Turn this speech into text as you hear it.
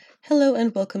Hello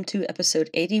and welcome to episode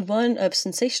 81 of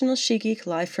Sensational She-Geek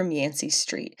live from Yancey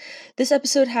Street. This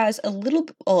episode has a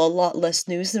lot less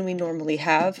news than we normally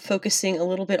have, focusing a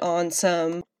little bit on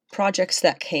some projects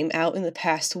that came out in the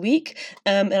past week.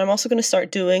 And I'm also going to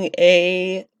start doing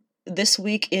a This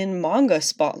Week in Manga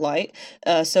spotlight,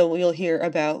 so you'll hear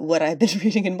about what I've been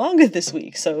reading in manga this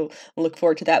week, so I look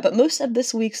forward to that. But most of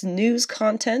this week's news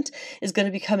content is going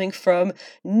to be coming from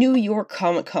New York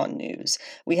Comic Con news.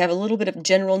 We have a little bit of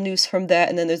general news from that,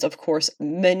 and then there's, of course,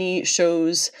 many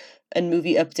shows and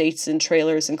movie updates and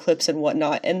trailers and clips and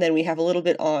whatnot. And then we have a little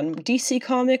bit on DC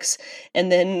Comics, and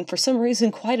then for some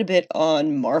reason quite a bit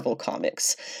on Marvel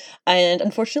Comics. And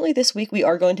unfortunately this week we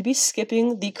are going to be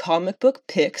skipping the comic book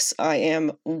picks. I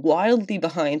am wildly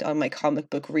behind on my comic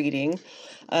book reading.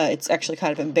 It's actually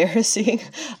kind of embarrassing.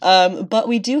 But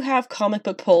we do have comic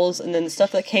book polls, and then the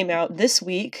stuff that came out this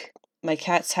week. My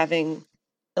cat's having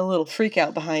a little freak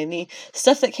out behind me.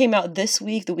 Stuff that came out this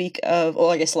week, the week of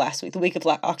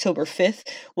October 5th,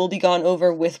 will be gone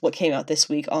over with what came out this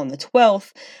week on the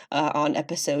 12th, on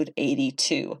episode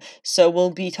 82. So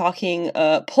we'll be talking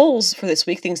polls for this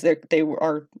week, things that they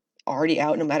are already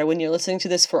out no matter when you're listening to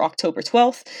this for October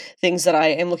 12th, things that I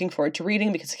am looking forward to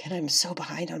reading because again I'm so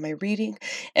behind on my reading,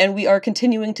 and we are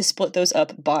continuing to split those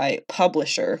up by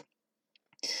publisher.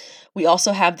 We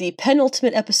also have the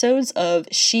penultimate episodes of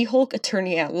She-Hulk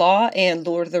Attorney at Law and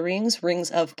Lord of the Rings, Rings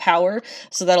of Power.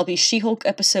 So that'll be She-Hulk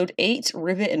episode 8,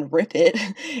 Rivet and Rip It,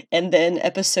 and then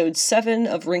episode 7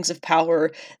 of Rings of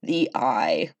Power, The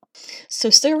Eye. So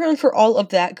stay around for all of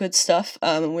that good stuff.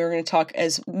 We're going to talk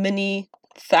as many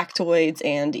factoids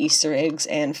and Easter eggs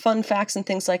and fun facts and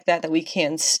things like that we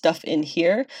can stuff in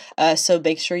here. So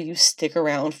make sure you stick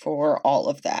around for all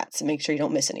of that. So make sure you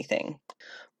don't miss anything.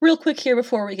 Real quick here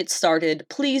before we get started,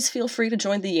 please feel free to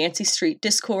join the Yancey Street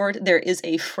Discord. There is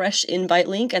a fresh invite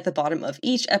link at the bottom of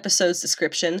each episode's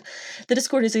description. The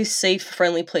Discord is a safe,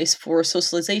 friendly place for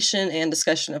socialization and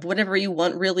discussion of whatever you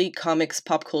want, really, comics,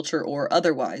 pop culture, or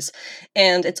otherwise.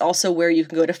 And it's also where you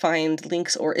can go to find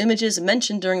links or images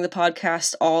mentioned during the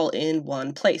podcast all in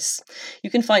one place. You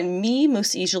can find me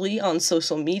most easily on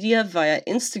social media via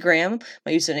Instagram.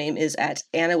 My username is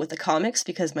 @AnnaWithTheComics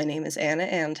because my name is Anna,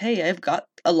 and hey, I've got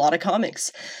a lot of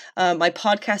comics. My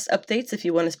podcast updates, if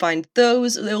you want to find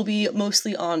those, they'll be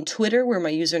mostly on Twitter, where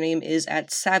my username is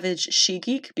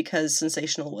 @SavageSheGeek, because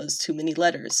sensational was too many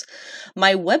letters.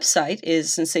 My website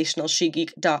is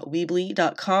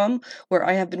sensationalshegeek.weebly.com, where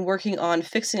I have been working on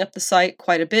fixing up the site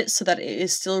quite a bit so that it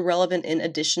is still relevant in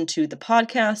addition to the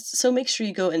podcast, so make sure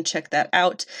you go and check that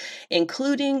out,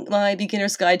 including my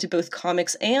beginner's guide to both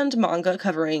comics and manga,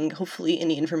 covering hopefully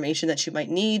any information that you might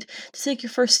need to take your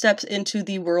first steps into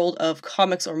the world of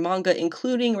comics or manga,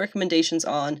 including recommendations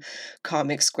on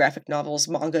comics, graphic novels,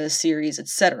 manga, series,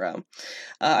 etc.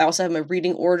 I also have my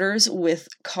reading orders with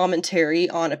commentary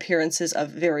on appearances of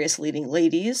various leading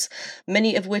ladies,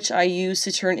 many of which I use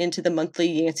to turn into the monthly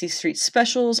Yancey Street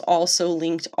specials, also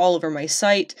linked all over my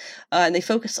site, and they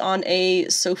focus on a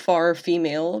so far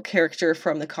female character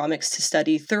from the comics to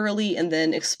study thoroughly and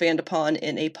then expand upon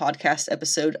in a podcast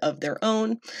episode of their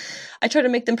own. I try to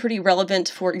make them pretty relevant.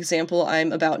 For example,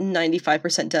 I'm about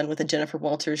 95% done with the Jennifer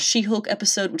Walters She-Hulk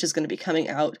episode, which is going to be coming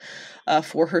out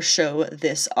for her show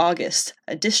this August.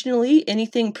 Additionally,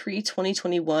 anything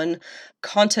pre-2021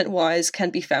 content-wise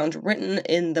can be found written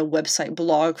in the website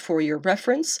blog for your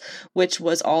reference, which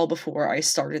was all before I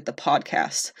started the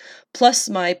podcast. Plus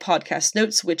my podcast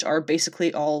notes, which are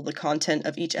basically all the content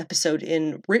of each episode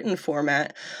in written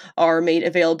format, are made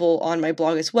available on my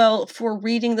blog as well for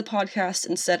reading the podcast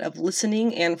instead of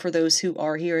listening, and for those who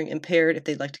are hearing impaired if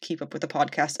they'd like to keep up with the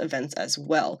podcast events as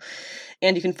well.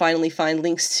 And you can finally find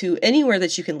links to anywhere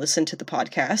that you can listen to the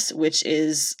podcast, which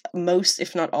is most,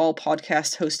 if not all,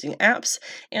 podcast hosting apps,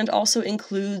 and also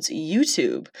includes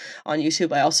YouTube. On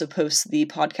YouTube, I also post the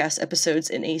podcast episodes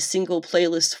in a single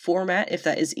playlist format, if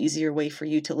that is easier way for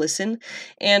you to listen.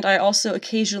 And I also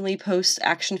occasionally post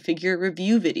action figure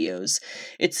review videos.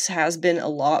 It has been a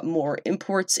lot more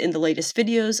imports in the latest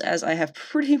videos, as I have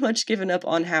pretty much given up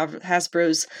on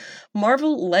Hasbro's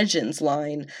Marvel Legends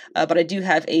line, but I do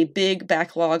have a big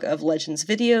backlog of Legends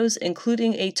videos,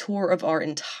 including a tour of our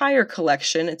entire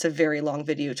collection. It's a very long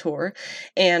video tour,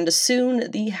 and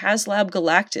soon the HasLab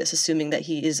Galactus, assuming that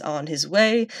he is on his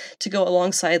way, to go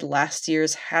alongside last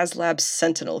year's HasLab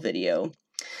Sentinel video.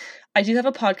 I do have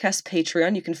a podcast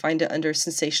Patreon. You can find it under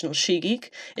Sensational She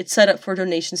Geek. It's set up for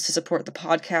donations to support the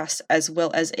podcast, as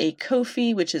well as a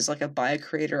Ko-fi, which is like a buy a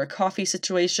creator a coffee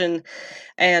situation.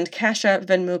 And Cash App,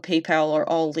 Venmo, PayPal are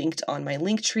all linked on my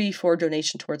Linktree for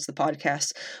donation towards the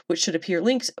podcast, which should appear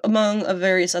linked among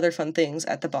various other fun things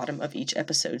at the bottom of each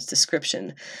episode's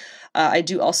description. I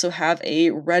do also have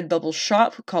a Redbubble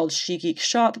shop called She Geek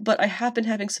Shop, but I have been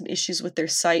having some issues with their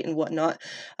site and whatnot.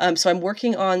 So I'm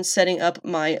working on setting up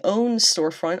my own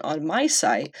storefront on my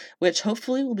site, which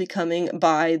hopefully will be coming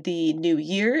by the new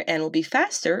year and will be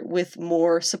faster with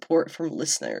more support from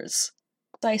listeners.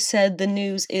 I said, the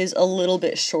news is a little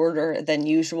bit shorter than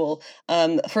usual.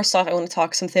 First off, I want to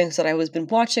talk some things that I was been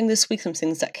watching this week, some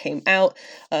things that came out.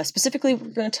 Specifically,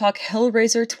 we're going to talk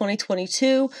Hellraiser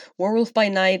 2022, Werewolf by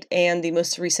Night, and the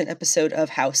most recent episode of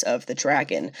House of the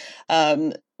Dragon.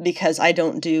 Because I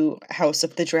don't do House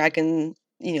of the Dragon,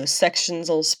 sections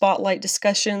or spotlight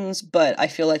discussions, but I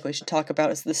feel like we should talk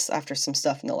about this after some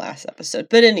stuff in the last episode.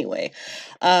 But anyway,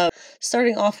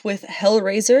 starting off with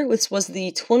Hellraiser, which was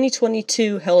the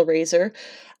 2022 Hellraiser.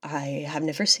 I have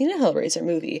never seen a Hellraiser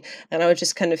movie, and I was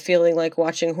just kind of feeling like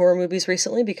watching horror movies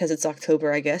recently because it's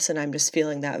October, I guess, and I'm just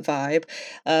feeling that vibe.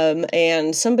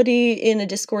 And somebody in a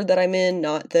Discord that I'm in,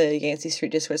 not the Yancey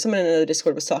Street Discord, someone in another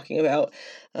Discord was talking about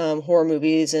horror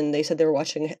movies, and they said they were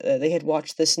watching, they had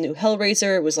watched this new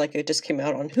Hellraiser. It was like it just came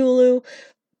out on Hulu.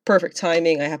 Perfect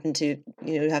timing. I happen to,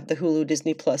 have the Hulu,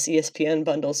 Disney Plus, ESPN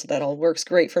bundle, so that all works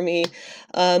great for me.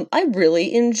 I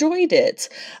really enjoyed it.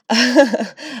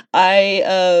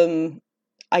 I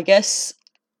guess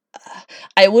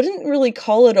I wouldn't really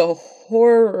call it a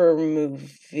horror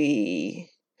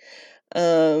movie.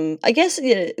 I guess,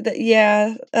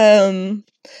 yeah,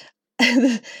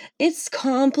 it's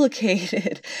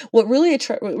complicated. What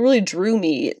really drew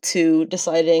me to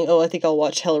deciding, I think I'll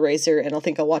watch Hellraiser and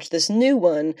I'll watch this new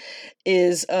one,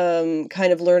 is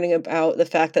kind of learning about the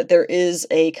fact that there is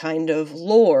a kind of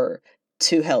lore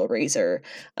to Hellraiser,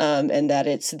 and that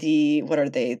it's what are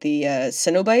they? The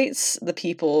Cenobites, the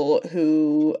people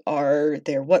who are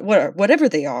there, whatever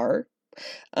they are.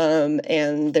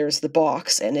 And there's the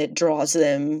box, and it draws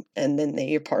them, and then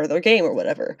they are part of their game or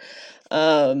whatever.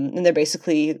 And they're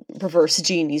basically reverse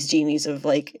genies of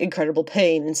like incredible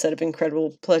pain instead of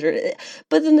incredible pleasure.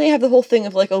 But then they have the whole thing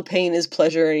of like, pain is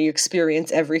pleasure, and you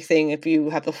experience everything if you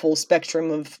have the full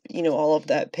spectrum of, all of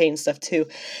that pain stuff too.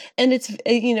 And it's,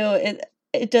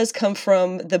 it does come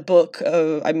from the book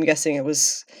of, I'm guessing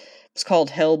it's called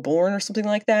Hellborn or something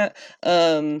like that.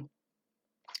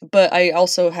 But I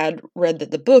also had read that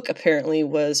the book apparently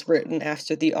was written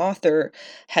after the author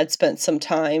had spent some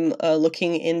time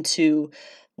looking into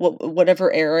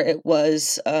whatever era it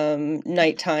was,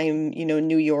 nighttime,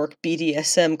 New York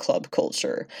BDSM club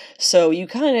culture. So you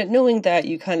kind of, knowing that,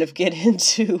 you kind of get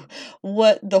into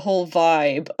what the whole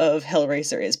vibe of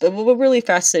Hellraiser is. But what really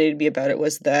fascinated me about it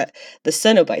was that the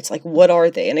Cenobites, like, what are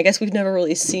they? And I guess we've never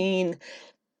really seen,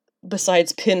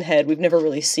 besides Pinhead, we've never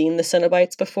really seen the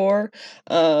Cenobites before,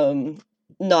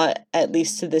 not at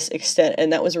least to this extent,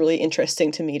 and that was really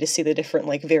interesting to me to see the different,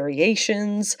 like,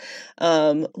 variations.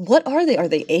 What are they? Are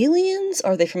they aliens?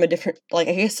 Are they from a different, like,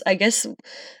 I guess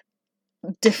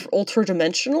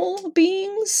ultra-dimensional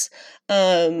beings?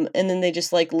 And then they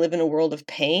just, like, live in a world of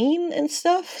pain and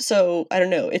stuff? So, I don't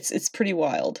know, it's pretty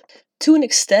wild. To an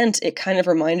extent, it kind of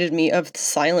reminded me of the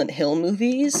Silent Hill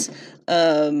movies.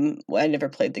 I never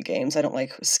played the games. I don't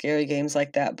like scary games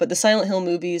like that. But the Silent Hill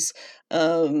movies,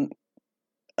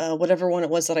 whatever one it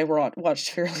was that I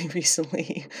watched fairly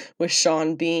recently with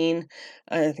Sean Bean.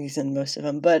 I think he's in most of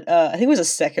them. But I think it was a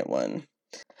second one.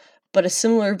 But a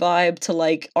similar vibe to,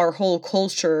 like, our whole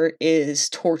culture is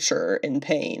torture and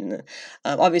pain.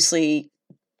 Obviously,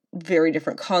 very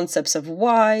different concepts of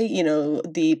why,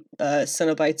 the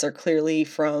Cenobites are clearly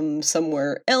from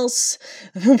somewhere else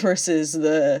versus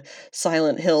the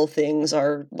Silent Hill things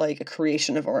are like a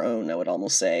creation of our own, I would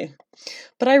almost say.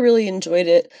 But I really enjoyed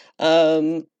it.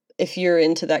 If you're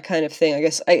into that kind of thing, I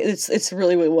guess it's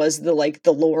really what it was, the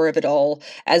lore of it all,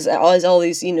 as all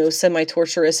these,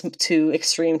 semi-torturous to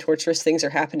extreme torturous things are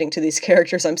happening to these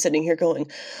characters. I'm sitting here going,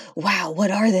 wow,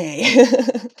 what are they?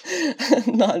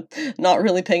 Not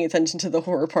really paying attention to the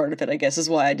horror part of it, I guess, is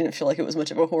why I didn't feel like it was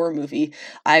much of a horror movie.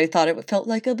 I thought it felt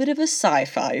like a bit of a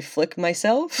sci-fi flick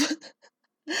myself.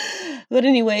 But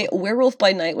anyway, Werewolf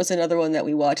by Night was another one that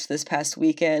we watched this past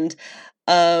weekend.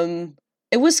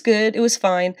 It was good. It was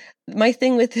fine. My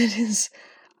thing with it is,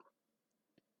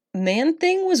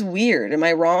 Man-Thing was weird. Am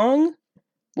I wrong?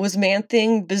 Was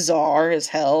Man-Thing bizarre as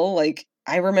hell? Like,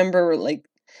 I remember, like,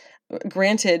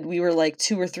 granted, we were like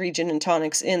 2 or 3 gin and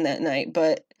tonics in that night,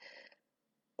 but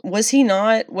Was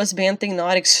Man-Thing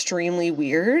not extremely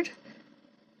weird?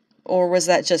 Or was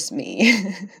that just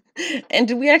me? And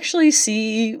did we actually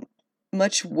see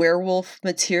much werewolf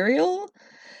material?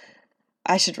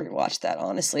 I should rewatch that,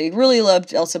 honestly. Really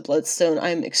loved Elsa Bloodstone.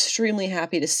 I'm extremely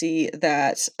happy to see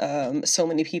that so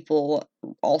many people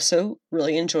also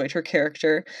really enjoyed her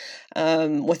character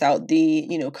without the,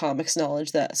 comics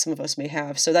knowledge that some of us may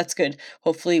have. So that's good.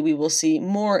 Hopefully we will see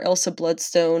more Elsa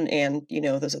Bloodstone and,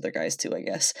 those other guys too, I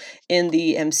guess, in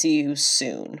the MCU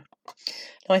soon.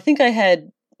 Now, I think I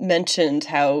had mentioned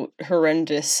how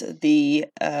horrendous the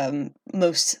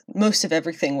most of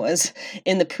everything was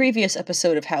in the previous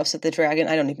episode of House of the Dragon.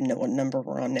 I don't even know what number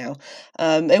we're on now.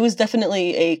 It was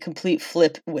definitely a complete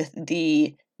flip with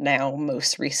the now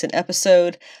most recent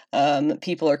episode.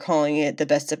 People are calling it the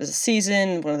best episode of the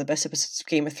season, one of the best episodes of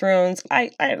Game of Thrones.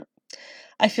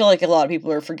 I feel like a lot of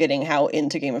people are forgetting how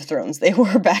into Game of Thrones they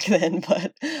were back then,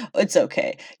 but it's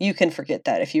okay. You can forget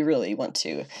that if you really want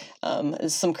to.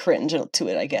 There's some cringe to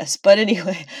it, I guess. But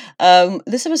anyway,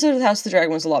 this episode of House of the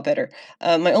Dragon was a lot better.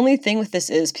 My only thing with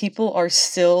this is people are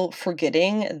still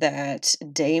forgetting that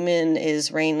Daemon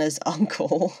is Rhaena's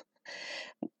uncle.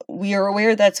 We are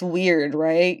aware that's weird,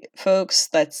 right, folks?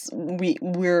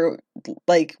 We're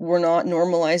not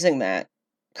normalizing that,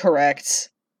 correct?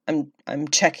 I'm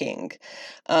checking.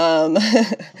 And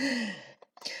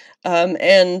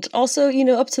also,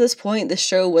 up to this point, the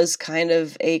show was kind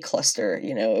of a cluster.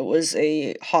 It was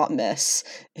a hot mess,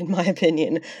 in my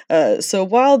opinion. So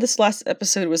while this last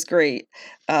episode was great,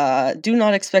 do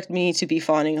not expect me to be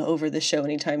fawning over the show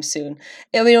anytime soon.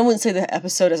 I mean, I wouldn't say the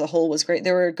episode as a whole was great.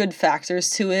 There were good factors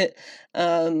to it.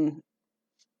 I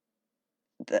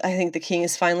think the king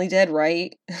is finally dead,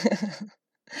 right?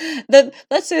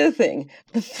 That's the other thing.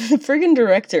 The friggin'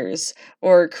 directors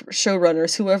or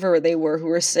showrunners, whoever they were, who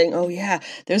were saying, "Oh yeah,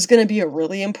 there's gonna be a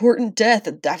really important death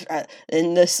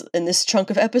in this chunk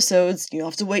of episodes. You'll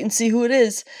have to wait and see who it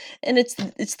is." And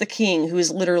it's the king who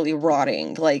is literally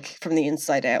rotting, like from the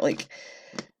inside out. Like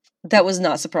that was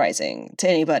not surprising to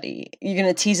anybody. You're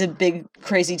gonna tease a big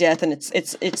crazy death, and it's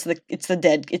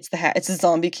the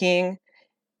zombie king.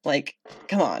 Like,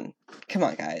 come on,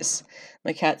 guys.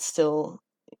 My cat's still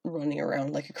running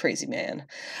around like a crazy man.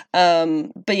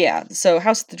 But yeah, so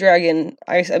House of the Dragon,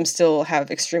 I'm still have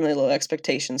extremely low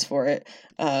expectations for it,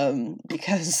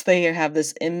 because they have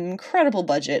this incredible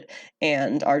budget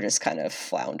and are just kind of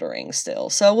floundering still.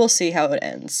 So we'll see how it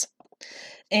ends.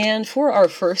 And for our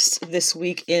first this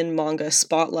week in manga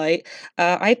spotlight,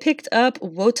 I picked up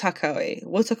Wotakoi.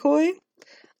 Wotakoi?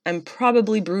 I'm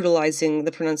probably brutalizing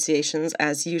the pronunciations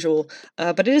as usual,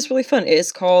 but it is really fun. It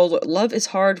is called Love is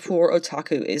Hard for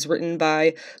Otaku. It is written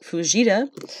by Fujita,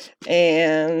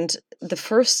 and the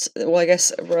first, I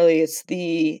guess really it's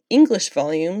the English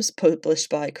volumes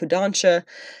published by Kodansha.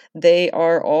 They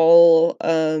are all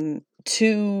they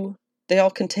all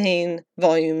contain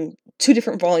two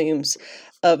different volumes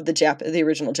of the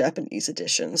original Japanese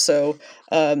edition. So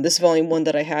this volume one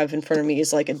that I have in front of me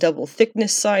is like a double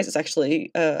thickness size. It's actually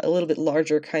a little bit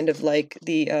larger, kind of like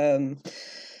the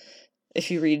if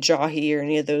you read Jahi or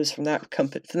any of those from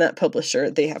that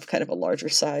publisher, they have kind of a larger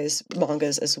size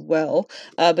mangas as well.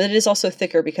 But it is also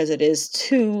thicker because it is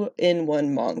 2-in-1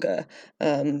 manga.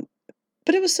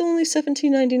 But it was still only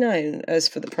 $17.99 as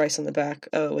for the price on the back,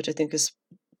 which I think is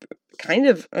kind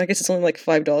of, I guess it's only like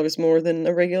 $5 more than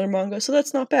a regular manga, so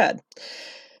that's not bad.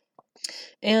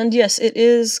 And yes, it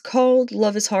is called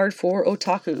Love is Hard for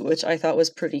Otaku, which I thought was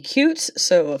pretty cute,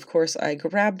 so of course I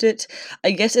grabbed it.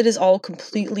 I guess it is all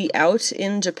completely out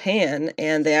in Japan,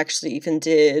 and they actually even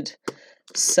did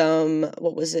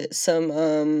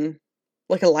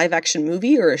like a live action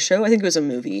movie or a show. I think it was a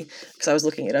movie because I was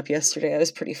looking it up yesterday. It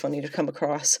was pretty funny to come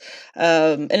across.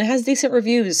 And it has decent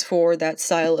reviews for that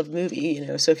style of movie,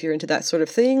 so if you're into that sort of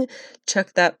thing,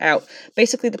 check that out.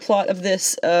 Basically, the plot of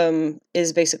this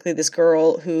is basically this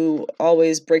girl who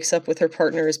always breaks up with her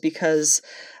partners because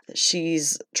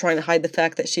she's trying to hide the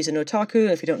fact that she's an otaku.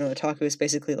 And if you don't know, otaku is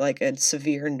basically like a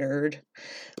severe nerd,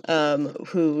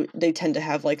 who they tend to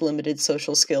have like limited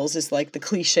social skills is like the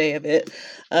cliche of it.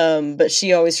 But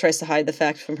she always tries to hide the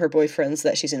fact from her boyfriends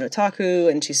that she's an otaku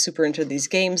and she's super into these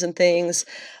games and things.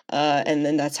 And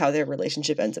then that's how their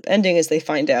relationship ends up ending, is they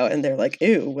find out and they're like,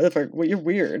 ew, whatever, you're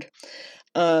weird.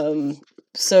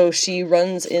 So she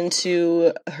runs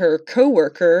into her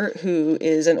coworker, who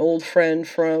is an old friend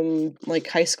from like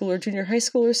high school or junior high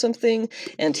school or something,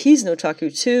 and he's an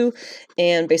otaku too.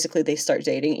 And basically, they start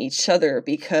dating each other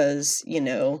because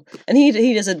and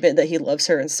he does admit that he loves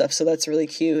her and stuff. So that's really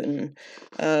cute.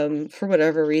 And for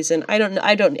whatever reason, I don't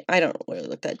really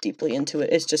look that deeply into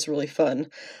it. It's just really fun.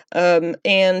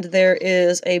 And there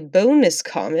is a bonus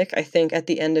comic, I think, at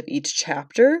the end of each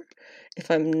chapter, if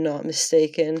I'm not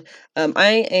mistaken.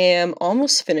 I am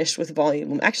almost finished with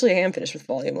volume 1. Actually, I am finished with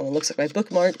volume 1. It looks like my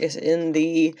bookmark is in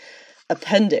the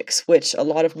appendix, which a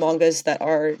lot of mangas that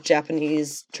are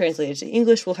Japanese translated to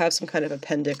English will have some kind of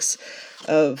appendix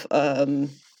of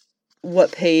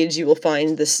what page you will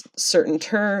find this certain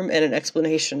term and an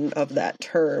explanation of that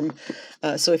term.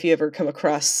 So if you ever come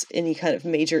across any kind of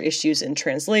major issues in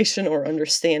translation or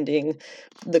understanding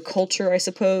the culture, I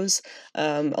suppose,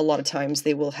 a lot of times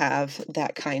they will have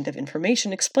that kind of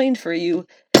information explained for you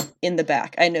in the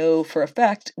back. I know for a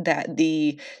fact that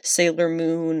the Sailor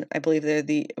Moon, I believe were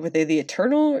they the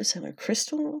Eternal or something,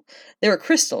 Crystal? They were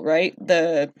Crystal, right?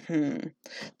 The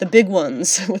big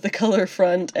ones with the color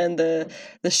front and the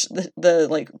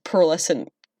like pearlescent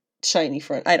shiny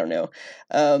front. I don't know.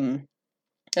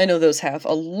 I know those have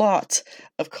a lot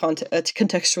of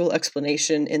contextual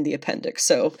explanation in the appendix.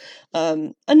 So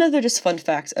another just fun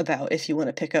fact about if you want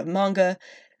to pick up manga.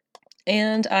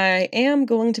 And I am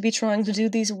going to be trying to do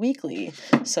these weekly,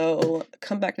 so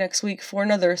come back next week for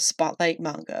another Spotlight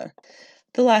manga.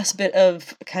 The last bit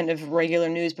of kind of regular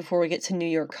news before we get to New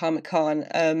York Comic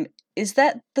Con is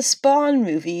that the Spawn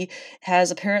movie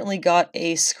has apparently got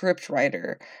a script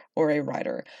writer, or a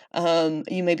writer.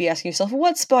 You may be asking yourself,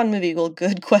 what Spawn movie? Well,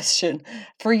 good question.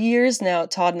 For years now,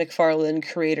 Todd McFarlane,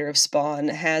 creator of Spawn,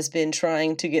 has been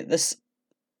trying to get this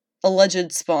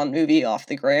alleged Spawn movie off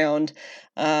the ground.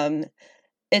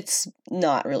 It's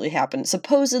not really happened.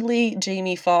 Supposedly,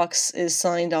 Jamie Foxx is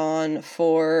signed on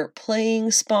for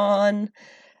playing Spawn.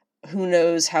 Who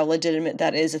knows how legitimate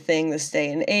that is a thing this day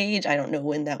and age. I don't know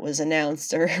when that was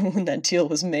announced or when that deal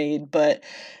was made, but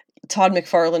Todd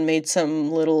McFarlane made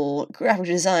some little graphic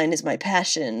design is my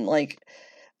passion, like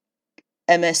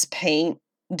MS Paint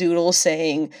doodle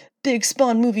saying big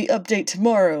Spawn movie update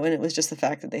tomorrow, and it was just the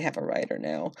fact that they have a writer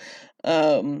now.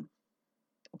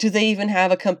 Do they even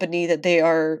have a company that they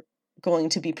are going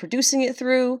to be producing it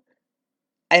through?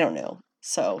 I don't know.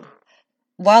 So,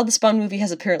 while the Spawn movie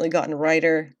has apparently gotten a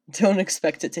writer, don't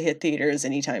expect it to hit theaters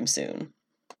anytime soon.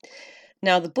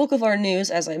 Now, the bulk of our news,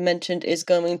 as I mentioned, is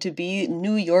going to be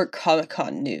New York Comic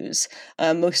Con news.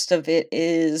 Most of it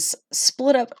is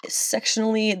split up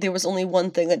sectionally. There was only one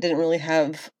thing that didn't really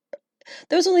have...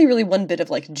 There was only really one bit of,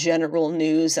 like, general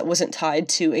news that wasn't tied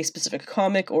to a specific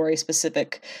comic or a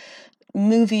specific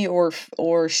movie or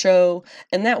show,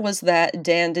 and that was that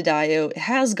Dan DiDio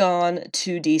has gone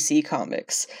to DC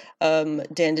Comics. Dan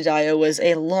DiDio was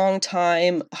a long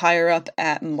time higher up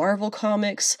at Marvel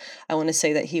Comics. I want to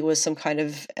say that he was some kind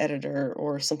of editor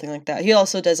or something like that. He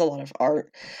also does a lot of art,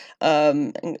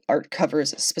 and art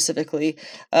covers specifically,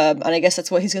 and I guess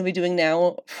that's what he's going to be doing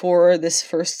now for this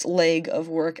first leg of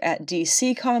work at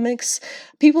DC Comics.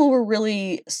 People were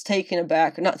really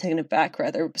surprised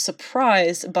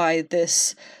by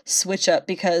this switch up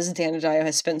because Dan DiDio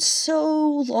has spent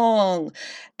so long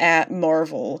at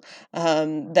Marvel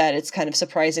that it's kind of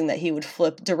surprising that he would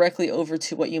flip directly over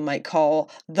to what you might call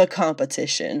the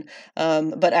competition.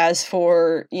 But as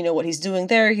for, what he's doing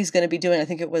there, he's going to be doing, I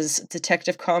think it was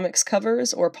Detective Comics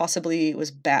covers, or possibly it was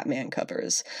Batman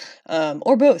covers,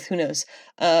 or both, who knows.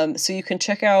 So you can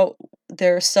check out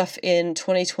their stuff in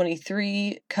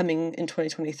 2023, coming in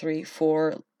 2023,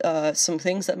 for some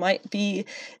things that might be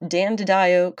Dan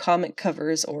DiDio comic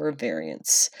covers or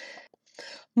variants.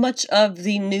 Much of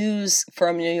the news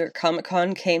from New York Comic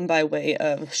Con came by way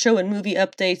of show and movie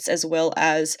updates as well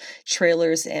as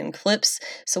trailers and clips.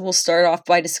 So we'll start off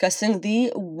by discussing the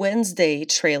Wednesday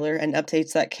trailer and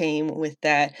updates that came with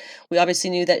that. We obviously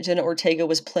knew that Jenna Ortega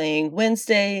was playing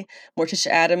Wednesday, Morticia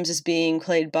Addams is being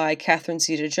played by Catherine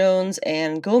Zeta-Jones,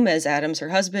 and Gomez Addams, her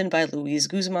husband, by Luis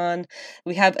Guzman.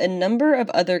 We have a number of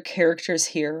other characters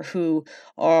here who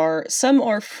some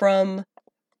are from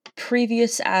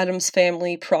previous Addams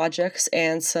Family projects,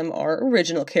 and some are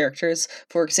original characters.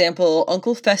 For example,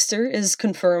 Uncle Fester is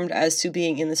confirmed as to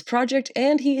being in this project,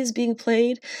 and he is being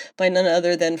played by none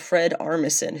other than Fred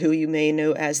Armisen, who you may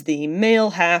know as the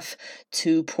male half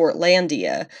to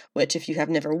Portlandia, which, if you have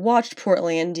never watched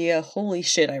Portlandia, holy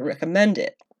shit, I recommend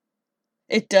it.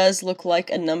 It does look like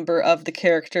a number of the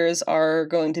characters are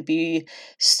going to be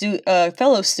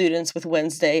fellow students with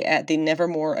Wednesday at the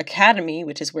Nevermore Academy,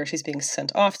 which is where she's being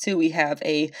sent off to. We have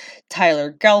a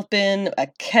Tyler Galpin, a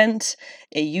Kent,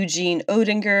 a Eugene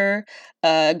Odinger.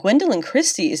 Gwendolyn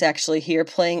Christie is actually here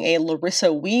playing a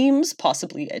Larissa Weems,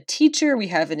 possibly a teacher. We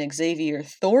have an Xavier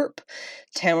Thorpe,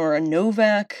 Tamara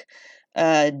Novak,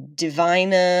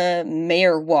 Divina,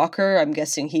 Mayor Walker, I'm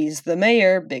guessing he's the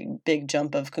mayor, big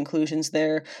jump of conclusions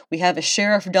there. We have a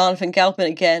Sheriff Donovan Galpin,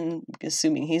 again,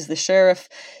 assuming he's the sheriff,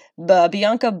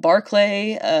 Bianca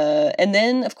Barclay, and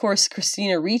then, of course,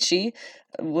 Christina Ricci,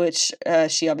 which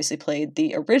she obviously played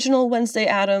the original Wednesday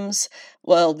Addams,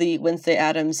 well, the Wednesday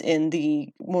Addams in the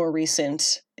more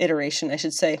recent iteration, I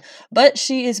should say, but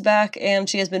she is back, and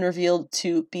she has been revealed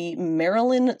to be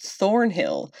Marilyn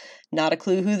Thornhill. Not a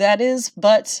clue who that is,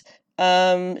 but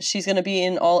she's going to be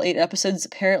in all 8 episodes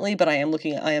apparently, but I am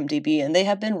looking at IMDb and they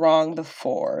have been wrong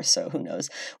before, so who knows.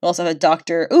 We also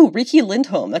have Riki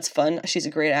Lindholm, that's fun. She's a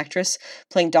great actress,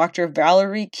 playing Dr.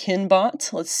 Valerie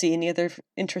Kinbot. Let's see, any other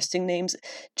interesting names?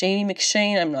 Jamie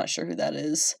McShane, I'm not sure who that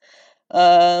is.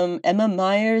 Emma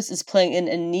Myers is playing an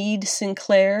Enid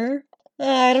Sinclair.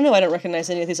 I don't know, I don't recognize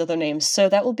any of these other names, so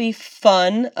that will be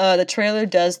fun. The trailer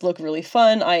does look really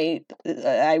fun.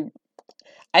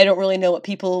 I don't really know what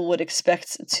people would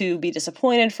expect to be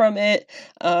disappointed from it,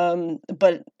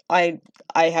 but I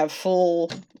have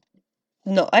full...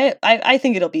 No, I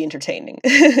think it'll be entertaining.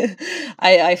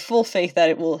 I full faith that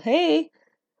it will, that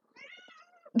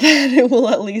it will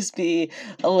at least be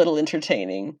a little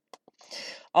entertaining.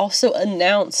 Also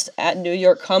announced at New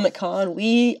York Comic Con,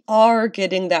 we are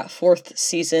getting that 4th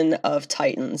season of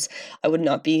Titans. I would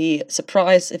not be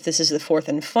surprised if this is the 4th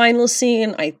and final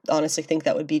season. I honestly think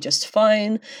that would be just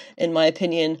fine, in my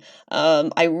opinion.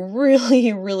 I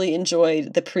really, really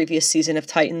enjoyed the previous season of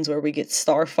Titans where we get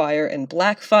Starfire and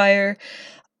Blackfire.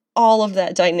 All of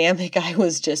that dynamic I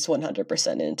was just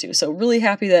 100% into. So really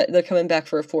happy that they're coming back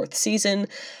for a 4th season.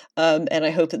 And I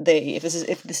hope that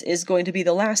if this is going to be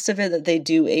the last of it, that they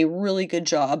do a really good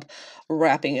job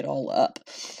wrapping it all up.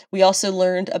 We also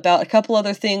learned about a couple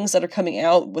other things that are coming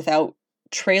out without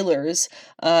trailers,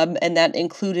 and that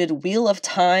included Wheel of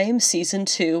Time Season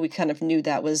 2. We kind of knew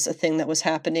that was a thing that was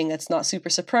happening. That's not super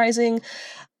surprising.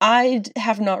 I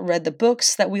have not read the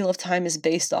books that Wheel of Time is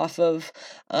based off of.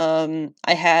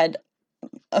 I had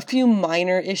a few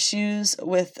minor issues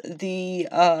with the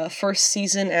first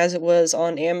season as it was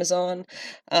on Amazon.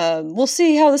 We'll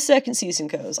see how the second season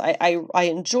goes. I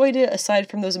enjoyed it aside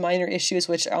from those minor issues,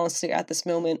 which honestly at this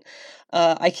moment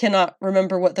I cannot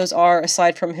remember what those are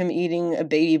aside from him eating a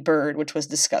baby bird, which was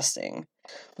disgusting.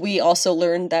 We also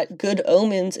learned that Good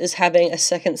Omens is having a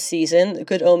second season.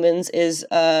 Good Omens is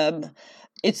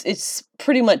it's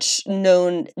pretty much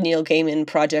known Neil Gaiman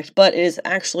project, but it is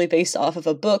actually based off of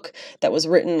a book that was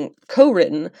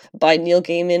co-written by Neil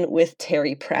Gaiman with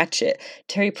Terry Pratchett.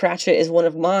 Terry Pratchett is one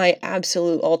of my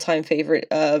absolute all-time favorite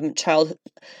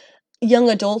young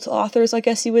adult authors, I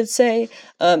guess you would say.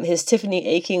 His Tiffany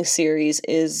Aching series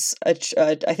is, I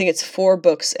think it's 4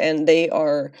 books, and they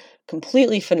are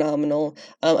completely phenomenal.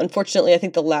 Unfortunately, I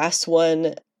think the last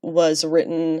one was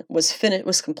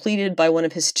completed by one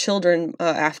of his children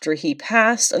after he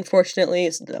passed, unfortunately.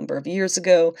 It's a number of years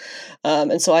ago,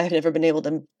 and so I have never been able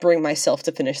to bring myself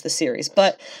to finish the series.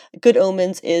 But Good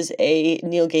Omens is a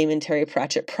Neil Gaiman, Terry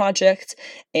Pratchett project,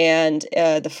 and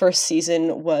the first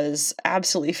season was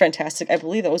absolutely fantastic. I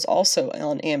believe it was also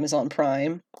on Amazon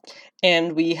Prime,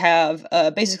 and we have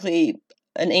basically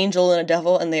an angel and a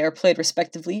devil, and they are played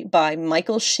respectively by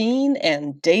Michael Sheen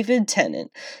and David Tennant,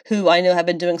 who I know have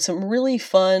been doing some really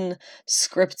fun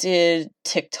scripted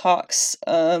TikToks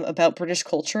about British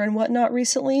culture and whatnot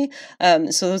recently.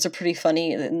 So those are pretty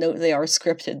funny. No, they are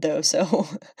scripted though, so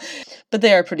but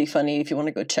they are pretty funny if you want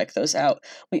to go check those out.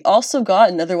 We also got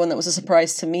another one that was a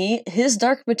surprise to me. His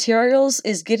Dark Materials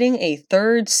is getting a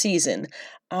 3rd season.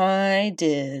 I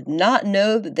did not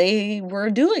know that they were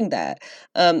doing that.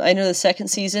 I know the second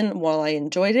season, while I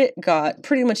enjoyed it, got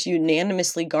pretty much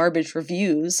unanimously garbage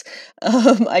reviews.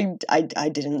 I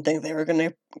didn't think they were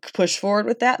going to push forward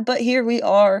with that, but here we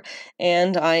are,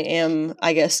 and I am,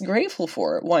 I guess, grateful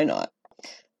for it. Why not?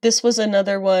 This was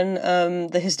another one,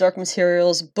 His Dark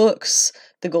Materials books,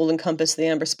 The Golden Compass, The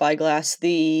Amber Spyglass,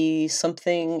 the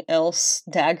something else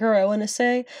dagger, I want to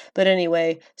say. But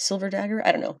anyway, Silver Dagger?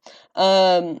 I don't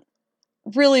know.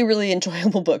 really, really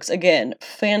enjoyable books. Again,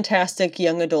 fantastic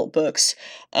young adult books.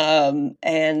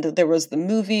 And there was the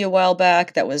movie a while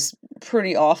back that was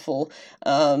pretty awful.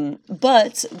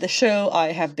 But the show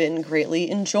I have been greatly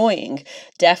enjoying.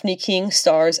 Daphne King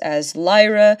stars as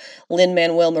Lyra.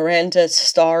 Lin-Manuel Miranda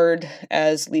starred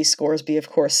as Lee Scoresby, of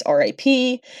course,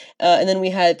 R.I.P. And then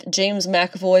we had James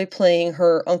McAvoy playing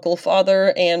her uncle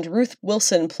father and Ruth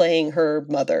Wilson playing her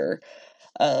mother.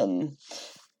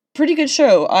 Pretty good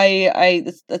show.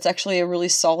 That's actually a really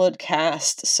solid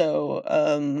cast. So,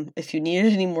 if you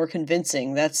needed any more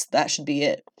convincing, that should be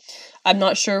it. I'm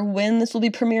not sure when this will be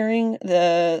premiering,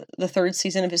 the third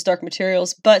season of His Dark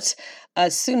Materials, but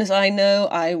as soon as I know,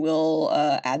 I will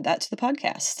add that to the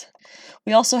podcast.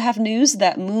 We also have news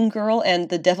that Moon Girl and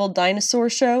the Devil Dinosaur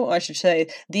Show, I should say,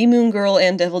 the Moon Girl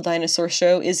and Devil Dinosaur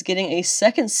Show is getting a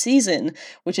second season,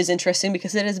 which is interesting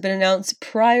because it has been announced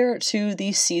prior to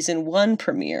the season 1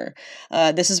 premiere.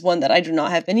 This is one that I do not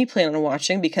have any plan on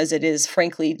watching because it is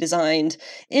frankly designed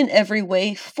in every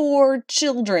way for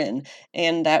children,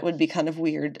 and that would be kind of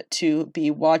weird to be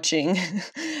watching.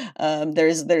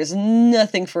 There's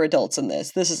nothing for adults in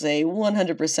this. This is a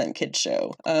 100% kid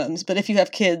show. But if you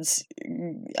have kids,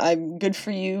 I'm good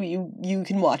for you. You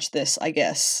can watch this, I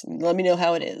guess. Let me know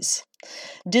how it is.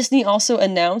 Disney also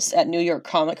announced at New York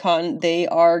Comic Con they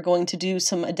are going to do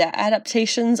some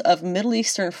adaptations of Middle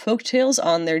Eastern folktales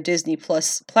on their Disney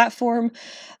Plus platform,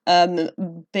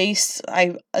 based,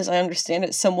 as I understand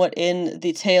it, somewhat in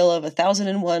the tale of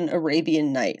 1001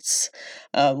 Arabian Nights,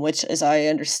 which, as I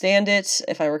understand it,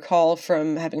 if I recall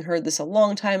from having heard this a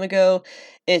long time ago,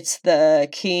 it's the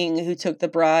king who took the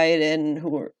bride and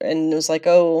was like,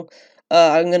 oh,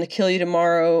 I'm going to kill you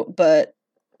tomorrow,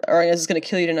 or I was going to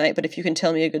kill you tonight, but if you can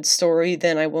tell me a good story,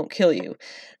 then I won't kill you.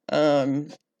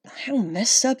 How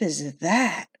messed up is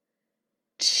that?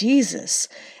 Jesus.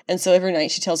 And so every night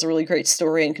she tells a really great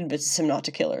story and convinces him not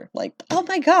to kill her. Like, oh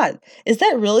my god, is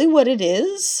that really what it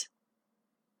is?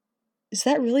 Is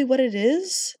that really what it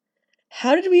is?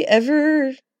 How did we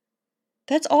ever...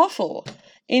 That's awful.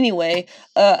 Anyway,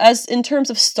 as in terms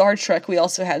of Star Trek, we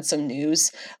also had some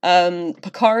news.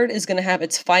 Picard is going to have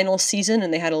its final season,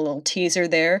 and they had a little teaser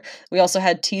there. We also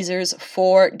had teasers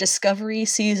for Discovery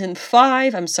Season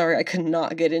 5. I'm sorry, I could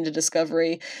not get into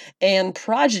Discovery. And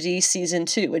Prodigy Season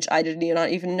 2, which I did not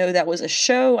even know that was a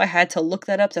show. I had to look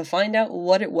that up to find out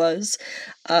what it was.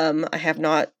 I have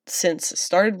not since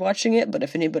started watching it, but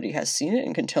if anybody has seen it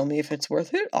and can tell me if it's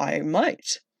worth it, I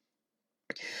might.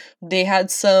 They had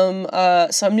some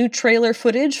new trailer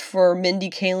footage for Mindy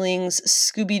Kaling's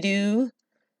Scooby-Doo.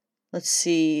 Let's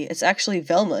see. It's actually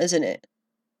Velma, isn't it?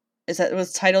 Is that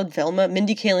what's titled Velma?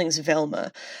 Mindy Kaling's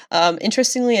Velma.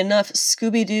 Interestingly enough,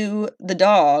 Scooby-Doo the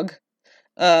dog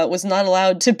was not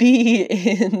allowed to be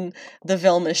in the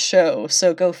Velma show,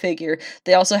 so go figure.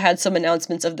 They also had some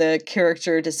announcements of the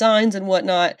character designs and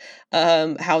whatnot,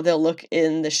 how they'll look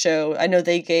in the show. I know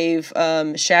they gave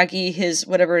Shaggy his,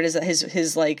 whatever it is that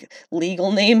his like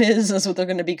legal name is what they're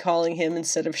going to be calling him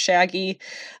instead of Shaggy.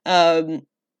 I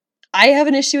have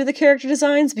an issue with the character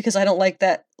designs because I don't like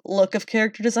that look of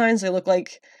character designs. They look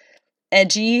like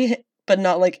edgy, but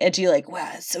not like edgy like, wow,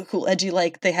 it's so cool. Edgy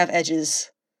like they have edges.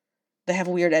 They have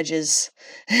weird edges.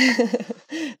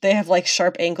 They have like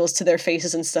sharp angles to their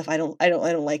faces and stuff. I don't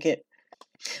like it.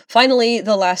 Finally,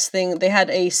 the last thing, they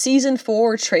had a season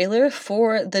 4 trailer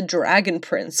for The Dragon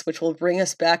Prince, which will bring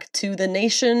us back to the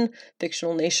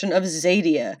fictional nation of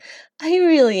Zadia. I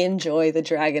really enjoy The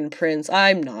Dragon Prince.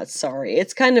 I'm not sorry.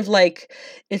 It's kind of like,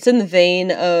 it's in the vein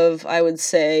of, I would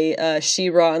say,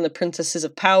 She-Ra and the Princesses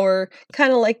of Power.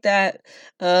 Kind of like that.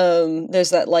 There's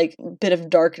that like bit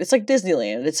of dark, it's like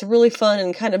Disneyland. It's really fun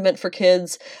and kind of meant for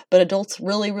kids, but adults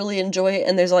really, really enjoy it.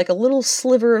 And there's like a little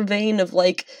sliver of vein of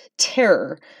like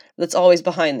terror that's always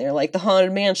behind there, like the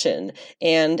Haunted Mansion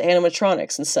and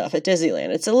animatronics and stuff at Disneyland.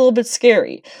 It's a little bit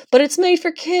scary, but it's made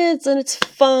for kids and it's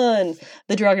fun.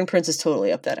 The Dragon Prince is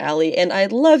totally up that alley, and I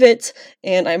love it,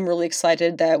 and I'm really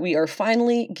excited that we are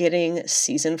finally getting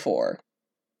season 4.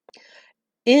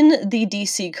 In the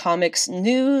DC Comics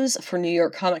news for New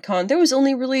York Comic Con, there was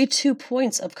only really 2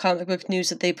 points of comic book news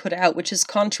that they put out, which is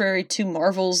contrary to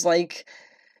Marvel's, like,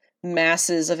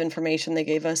 masses of information they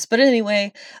gave us. But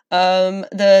anyway,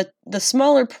 the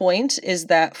smaller point is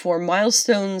that for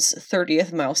Milestone's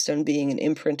 30th, Milestone being an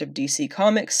imprint of DC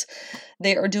Comics,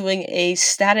 they are doing a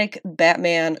Static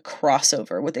Batman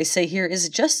crossover. What they say here is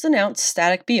just announced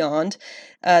Static Beyond.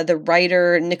 The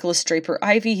writer, Nicholas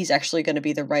Draper-Ivey, he's actually going to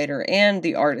be the writer and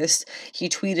the artist. He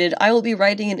tweeted, "I will be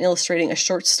writing and illustrating a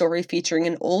short story featuring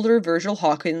an older Virgil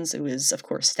Hawkins," who is, of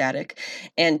course, Static,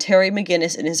 and Terry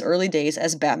McGinnis in his early days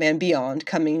as Batman Beyond,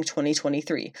 coming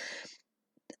 2023.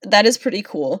 That is pretty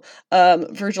cool.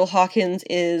 Virgil Hawkins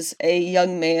is a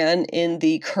young man in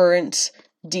the current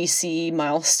DC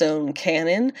milestone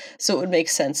canon, so it would make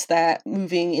sense that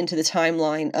moving into the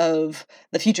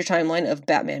future timeline of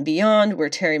Batman Beyond, where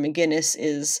Terry McGinnis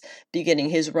is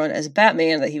beginning his run as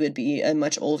Batman, that he would be a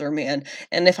much older man.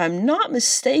 And if I'm not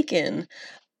mistaken,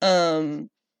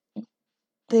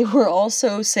 they were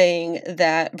also saying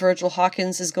that Virgil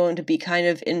Hawkins is going to be kind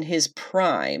of in his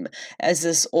prime as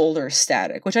this older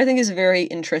Static, which I think is very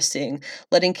interesting,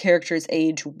 letting characters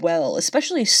age well,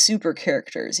 especially super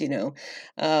characters, you know.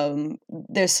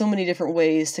 There's so many different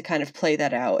ways to kind of play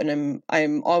that out, and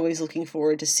I'm always looking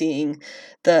forward to seeing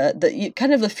the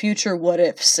kind of the future what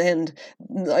ifs. And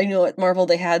I know at Marvel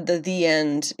they had the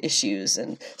end issues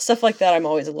and stuff like that. I'm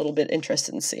always a little bit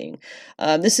interested in seeing.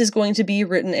 This is going to be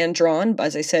written and drawn,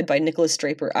 as I said, by Nicholas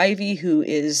Draper Ivey, who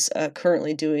is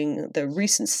currently doing the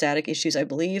recent Static issues, I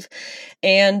believe.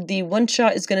 And the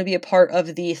one-shot is going to be a part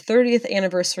of the 30th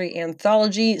anniversary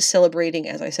anthology, celebrating,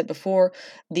 as I said before,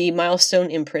 the Milestone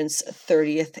Imprint's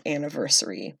 30th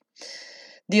anniversary.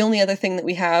 The only other thing that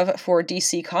we have for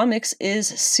DC Comics is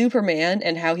Superman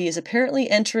and how he is apparently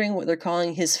entering what they're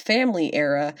calling his family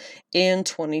era in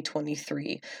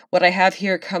 2023. What I have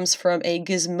here comes from a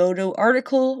Gizmodo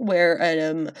article where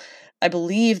I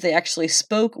believe they actually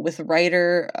spoke with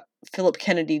writer Philip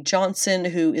Kennedy Johnson,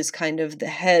 who is kind of the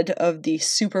head of the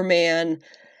Superman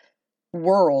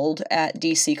world at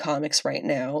DC Comics right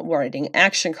now, writing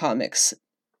Action Comics.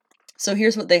 So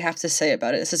here's what they have to say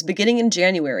about it. It says, beginning in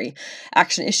January,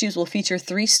 Action Issues will feature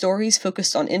 3 stories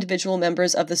focused on individual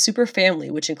members of the Super Family,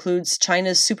 which includes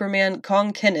China's Superman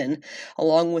Kong Kenan,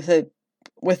 along with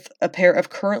a pair of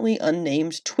currently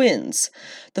unnamed twins.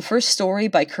 The first story,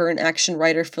 by current Action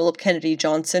writer Philip Kennedy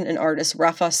Johnson and artist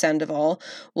Rafa Sandoval,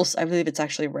 I believe it's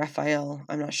actually Raphael,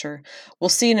 I'm not sure, will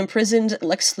see an imprisoned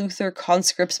Lex Luthor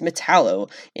conscripts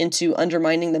Metallo into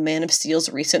undermining the Man of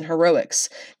Steel's recent heroics.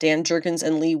 Dan Jurgens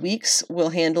and Lee Weeks will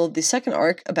handle the second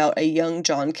arc about a young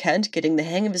John Kent getting the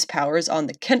hang of his powers on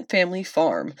the Kent family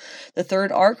farm. The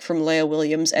third arc, from Leah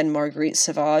Williams and Marguerite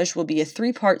Savage, will be a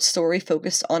 3-part story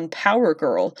focused on Power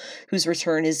Girl, whose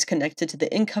return is connected to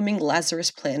the incoming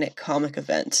Lazarus Planet comic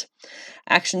event.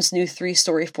 Action's new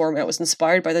 3-story format was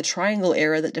inspired by the Triangle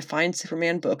era that defined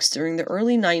Superman books during the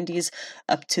early 90s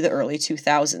up to the early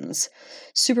 2000s.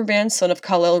 Superman, Son of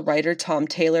Kal-El writer Tom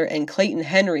Taylor and Clayton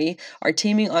Henry are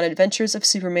teaming on Adventures of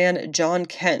Superman John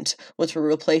Kent, which will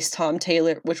replace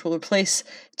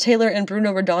Taylor and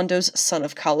Bruno Redondo's Son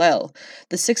of Kal-El.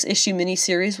 The 6-issue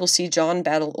miniseries will see John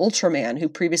battle Ultraman, who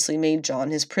previously made John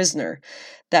his prisoner.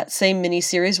 That same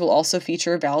miniseries will also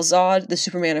feature Val Zod, the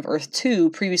Superman of Earth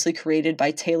 2, previously created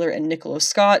by Taylor and Nicola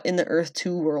Scott in the Earth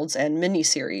 2 World's End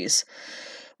miniseries.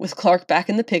 With Clark back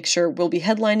in the picture, he'll be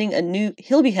headlining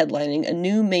a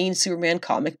new main Superman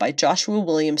comic by Joshua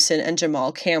Williamson and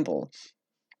Jamal Campbell.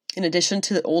 In addition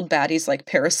to the old baddies like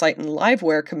Parasite and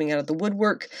Livewire coming out of the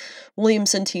woodwork,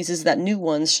 Williamson teases that new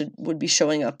ones would be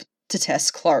showing up to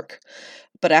test Clark.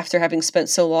 But after having spent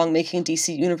so long making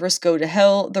DC Universe go to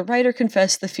hell, the writer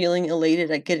confessed feeling elated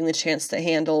at getting the chance to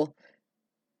handle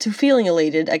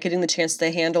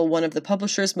one of the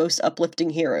publisher's most uplifting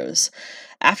heroes.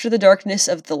 After the darkness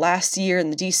of the last year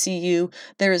in the DCU,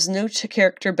 there is no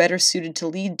character better suited to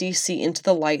lead DC into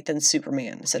the light than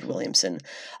Superman, said Williamson.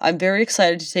 I'm very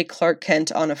excited to take Clark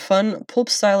Kent on a fun,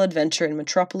 pulp-style adventure in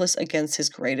Metropolis against his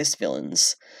greatest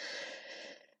villains.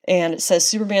 And it says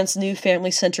Superman's new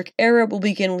family-centric era will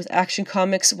begin with Action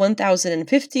Comics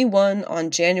 1051 on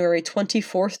January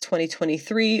 24th,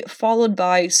 2023, followed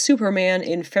by Superman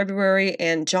in February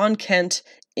and John Kent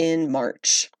in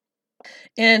March.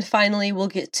 And finally, we'll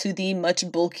get to the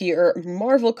much bulkier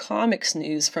Marvel Comics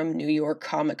news from New York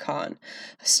Comic Con.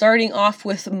 Starting off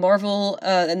with Marvel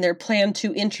and their plan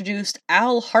to introduce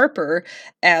Al Harper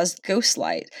as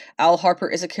Ghostlight. Al Harper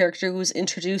is a character who was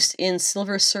introduced in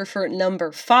Silver Surfer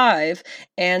number 5,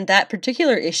 and that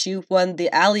particular issue won the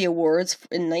Alley Awards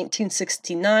in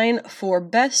 1969 for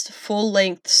Best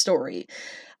Full-Length Story.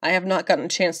 I have not gotten a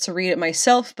chance to read it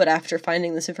myself, but after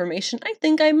finding this information, I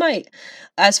think I might.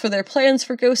 As for their plans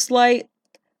for Ghostlight,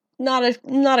 not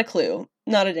a clue.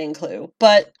 Not a dang clue.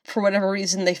 But for whatever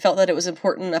reason, they felt that it was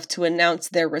important enough to announce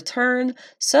their return,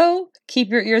 so keep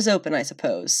your ears open, I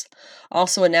suppose.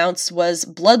 Also announced was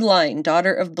Bloodline,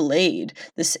 Daughter of Blade.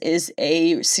 This is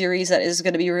a series that is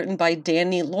going to be written by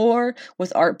Danny Lore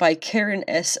with art by Karen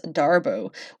S.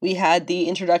 Darbo. We had the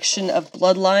introduction of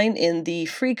Bloodline in the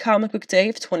Free Comic Book Day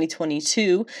of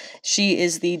 2022. She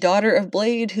is the daughter of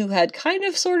Blade, who had kind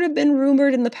of sort of been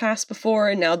rumored in the past before,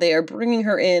 and now they are bringing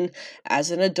her in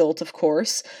as an adult, of course,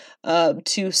 Force,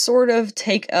 to sort of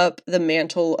take up the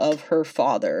mantle of her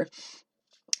father.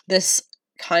 This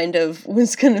kind of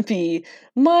was going to be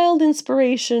mild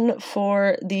inspiration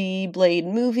for the Blade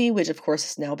movie, which of course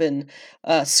has now been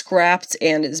scrapped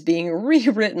and is being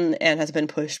rewritten and has been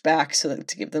pushed back so that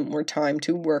to give them more time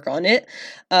to work on it.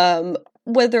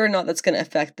 Whether or not that's going to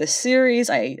affect this series,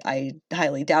 I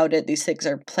highly doubt it. These things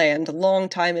are planned a long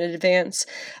time in advance,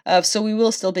 so we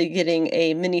will still be getting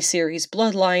a miniseries,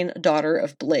 Bloodline, Daughter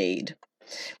of Blade.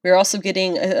 We're also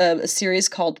getting a series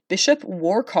called Bishop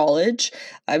War College.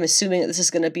 I'm assuming that this is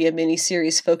going to be a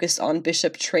mini-series focused on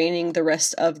Bishop training the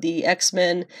rest of the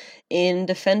X-Men in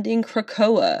defending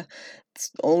Krakoa. It's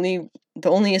the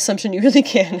only assumption you really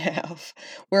can have.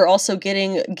 We're also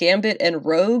getting Gambit and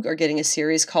Rogue are getting a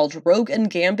series called Rogue and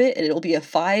Gambit, and it'll be a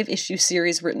 5-issue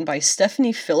series written by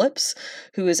Stephanie Phillips,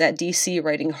 who is at DC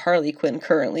writing Harley Quinn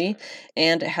currently,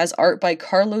 and it has art by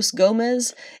Carlos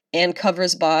Gomez and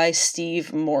covers by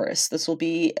Steve Morris. This will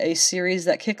be a series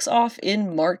that kicks off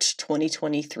in March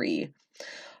 2023.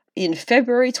 In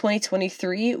February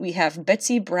 2023, we have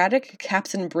Betsy Braddock,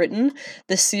 Captain Britain.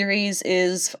 The series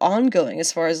is ongoing,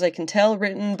 as far as I can tell,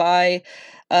 written by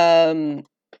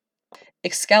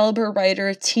Excalibur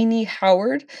writer Tini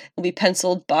Howard. It will be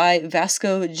penciled by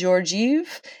Vasco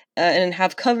Georgiev, and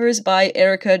have covers by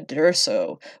Erica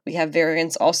D'Urso. We have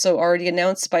variants also already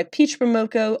announced by Peach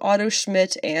Momoko, Otto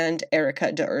Schmidt, and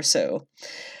Erica D'Urso.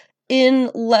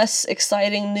 In less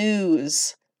exciting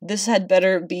news, this had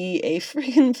better be a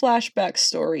freaking flashback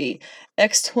story.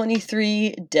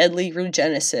 X-23 Deadly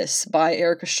Regenesis by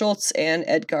Erica Schultz and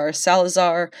Edgar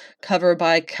Salazar, cover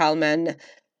by Kalman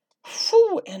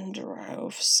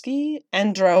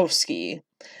Androwski.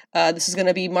 This is going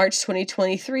to be March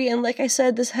 2023, and like I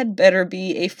said, this had better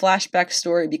be a flashback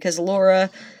story because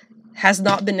Laura has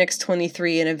not been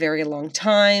X-23 in a very long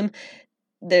time.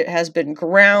 There has been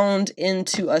ground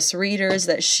into us readers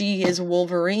that she is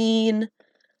Wolverine.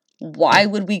 Why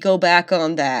would we go back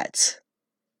on that?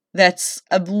 That's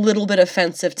a little bit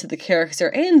offensive to the character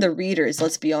and the readers,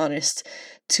 let's be honest,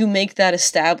 to make that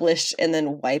established and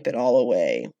then wipe it all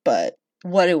away. But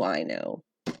what do I know?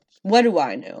 What do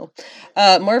I know?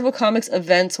 Marvel Comics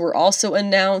events were also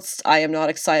announced. I am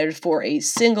not excited for a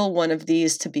single one of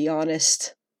these, to be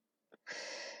honest.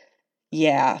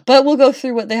 Yeah, but we'll go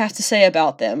through what they have to say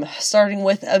about them. Starting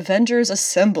with Avengers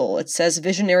Assemble. It says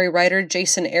visionary writer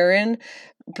Jason Aaron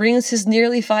brings his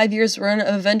nearly 5 years run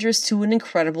of Avengers to an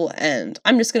incredible end.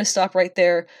 I'm just going to stop right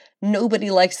there.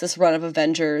 Nobody likes this run of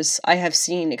Avengers. I have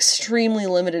seen extremely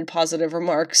limited positive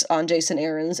remarks on Jason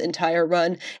Aaron's entire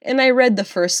run, and I read the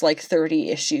first, 30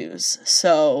 issues.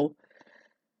 So,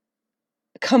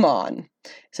 come on.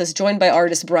 It says, joined by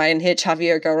artists Brian Hitch,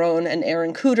 Javier Garron, and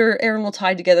Aaron Cooter, Aaron will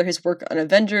tie together his work on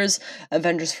Avengers,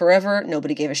 Avengers Forever,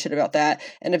 nobody gave a shit about that,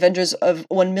 and Avengers of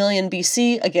 1 million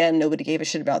BC, again, nobody gave a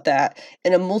shit about that,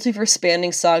 in a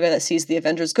multiverse-spanning saga that sees the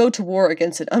Avengers go to war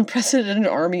against an unprecedented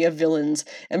army of villains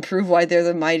and prove why they're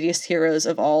the mightiest heroes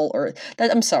of all Earth.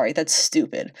 I'm sorry, that's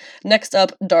stupid. Next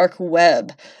up, Dark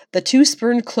Web. The 2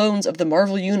 spurned clones of the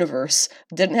Marvel Universe.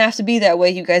 Didn't have to be that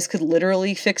way, you guys could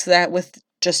literally fix that with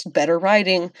just better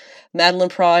writing. Madeline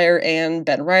Pryor and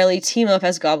Ben Reilly team up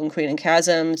as Goblin Queen and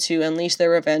Chasm to unleash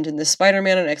their revenge in this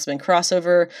Spider-Man and X-Men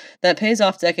crossover that pays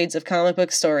off decades of comic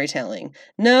book storytelling.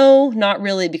 No, not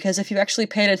really, because if you actually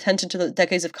paid attention to the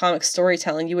decades of comic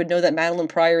storytelling, you would know that Madeline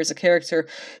Pryor is a character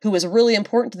who was really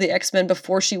important to the X-Men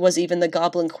before she was even the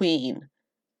Goblin Queen.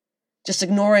 Just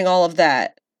ignoring all of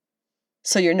that.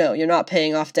 So you're not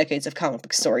paying off decades of comic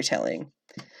book storytelling.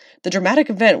 The dramatic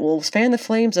event will fan the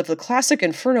flames of the classic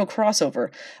Inferno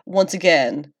crossover. Once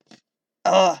again,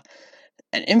 and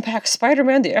impact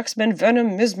Spider-Man, the X-Men,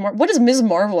 Venom, what does Ms.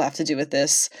 Marvel have to do with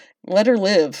this? Let her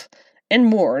live. And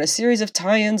more in a series of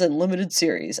tie-ins and limited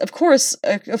series. Of course,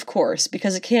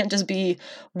 because it can't just be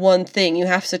one thing. You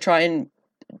have to try and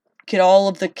get all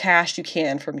of the cash you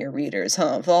can from your readers,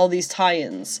 with all these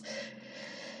tie-ins.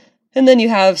 And then you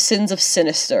have Sins of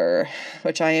Sinister,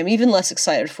 which I am even less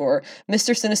excited for.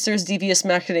 Mr. Sinister's devious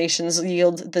machinations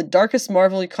yield the darkest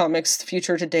Marvel Comics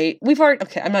future to date.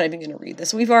 I'm not even going to read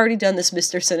this. We've already done this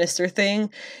Mr. Sinister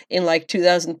thing in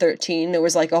 2013. There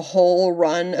was a whole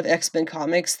run of X-Men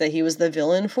comics that he was the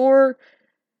villain for.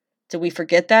 Did we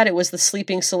forget that? It was the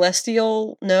Sleeping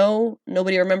Celestial? No?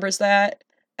 Nobody remembers that?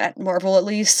 At Marvel, at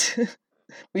least.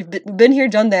 We've been here,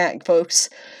 done that, folks.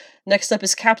 Next up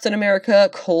is Captain America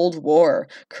Cold War,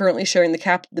 currently sharing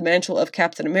the mantle of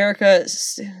Captain America.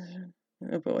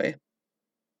 Oh boy.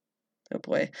 Oh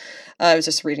boy. I was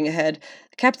just reading ahead.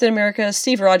 Captain America,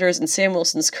 Steve Rogers, and Sam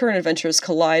Wilson's current adventures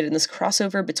collide in this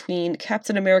crossover between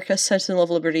Captain America, Sentinel of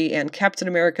Liberty, and Captain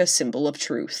America, Symbol of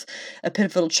Truth. A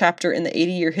pivotal chapter in the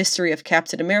 80-year history of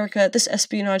Captain America, this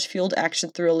espionage-fueled action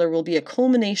thriller will be a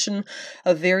culmination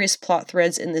of various plot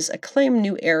threads in this acclaimed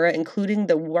new era, including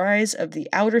the rise of the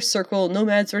Outer Circle,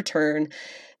 Nomad's return,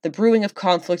 the brewing of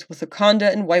conflict with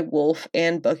Wakanda and White Wolf,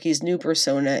 and Bucky's new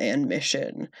persona and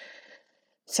mission.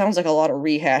 Sounds like a lot of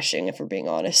rehashing, if we're being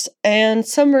honest. And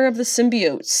Summer of the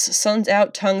Symbiotes. Suns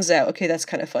out, tongues out. Okay, that's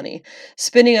kind of funny.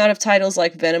 Spinning out of titles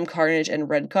like Venom, Carnage, and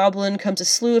Red Goblin comes a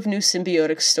slew of new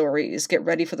symbiotic stories. Get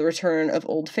ready for the return of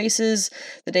old faces,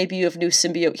 the debut of new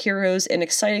symbiote heroes, and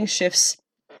exciting shifts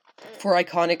for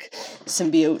iconic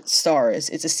symbiote stars.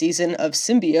 It's a season of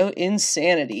symbiote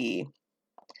insanity.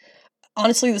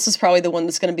 Honestly, this is probably the one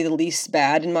that's going to be the least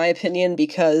bad, in my opinion,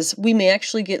 because we may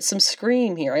actually get some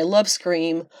Scream here. I love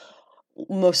Scream,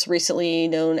 most recently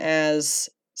known as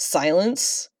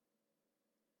Silence.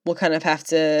 We'll kind of have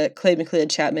to, Clay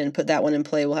McLeod Chapman put that one in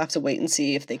play. We'll have to wait and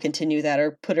see if they continue that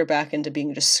or put her back into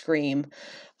being just Scream.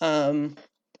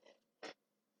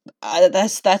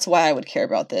 That's why I would care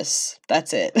about this.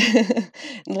 That's it. The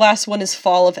last one is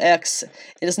Fall of X.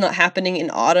 It is not happening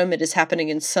in autumn, it is happening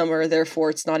in summer,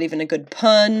 therefore it's not even a good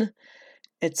pun.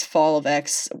 It's Fall of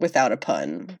X without a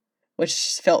pun,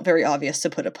 which felt very obvious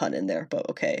to put a pun in there, but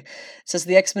okay. It says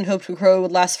the X-Men hoped Krakoa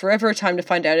would last forever, time to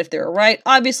find out if they were right.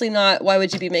 Obviously not. Why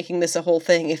would you be making this a whole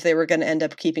thing if they were going to end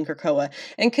up keeping Krakoa?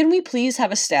 And can we please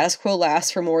have a status quo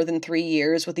last for more than 3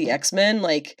 years with the X-Men?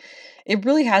 Like, it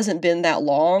really hasn't been that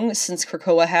long since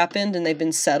Krakoa happened and they've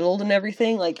been settled and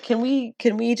everything. Like, can we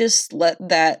just let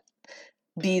that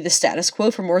be the status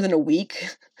quo for more than a week?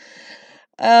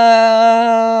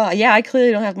 Yeah, I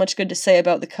clearly don't have much good to say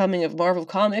about the coming of Marvel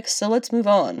Comics, so let's move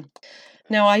on.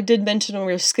 Now, I did mention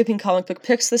we were skipping comic book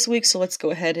picks this week, so let's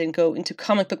go ahead and go into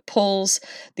comic book polls.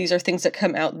 These are things that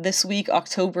come out this week,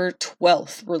 October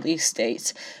 12th release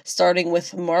date. Starting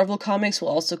with Marvel Comics,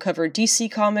 we'll also cover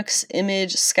DC Comics,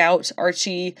 Image, Scout,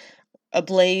 Archie,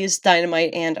 Ablaze,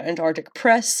 Dynamite, and Antarctic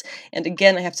Press. And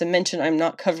again, I have to mention I'm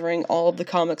not covering all of the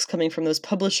comics coming from those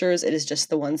publishers. It is just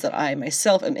the ones that I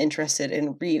myself am interested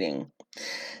in reading.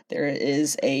 There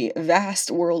is a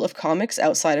vast world of comics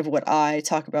outside of what I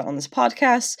talk about on this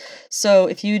podcast, so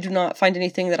if you do not find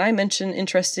anything that I mention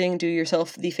interesting, do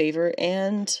yourself the favor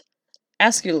and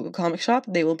ask your local comic shop.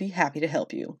 They will be happy to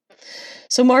help you.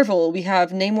 So Marvel, we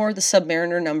have Namor the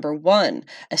Submariner #1.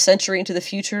 A century into the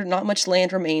future, not much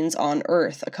land remains on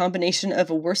Earth. A combination of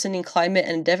a worsening climate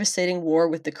and a devastating war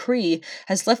with the Kree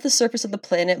has left the surface of the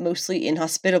planet mostly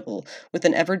inhospitable, with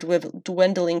an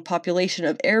ever-dwindling population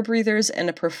of air breathers and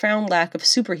a profound lack of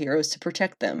superheroes to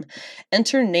protect them.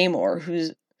 Enter Namor,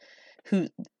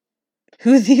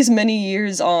 who these many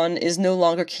years on is no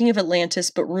longer king of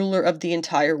Atlantis, but ruler of the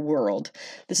entire world.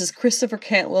 This is Christopher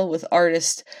Cantwell with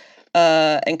artist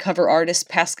and cover artist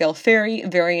Pascal Ferry,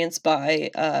 variants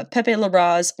by Pepe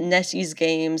Larraz, NetEase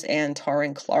Games, and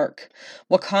Taran Clark.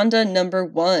 Wakanda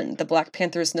 #1. The Black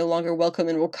Panther is no longer welcome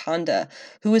in Wakanda.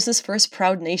 Who is this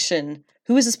proud nation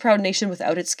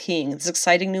without its king? This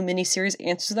exciting new miniseries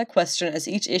answers that question as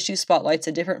each issue spotlights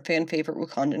a different fan-favorite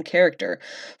Wakandan character.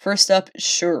 First up,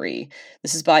 Shuri.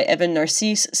 This is by Evan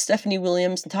Narcisse, Stephanie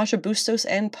Williams, Natasha Bustos,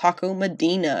 and Paco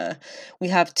Medina. We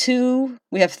have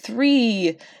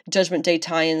 3 Judgment Day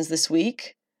tie-ins this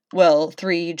week. Well,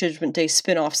 3 Judgment Day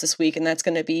spin-offs this week, and that's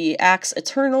going to be Axe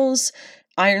Eternals,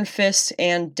 Iron Fist,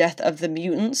 and Death of the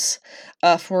Mutants.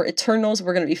 For Eternals,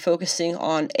 we're going to be focusing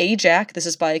on Ajax. This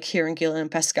is by Kieran Gillen and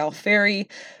Pascal Ferry.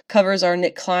 Covers are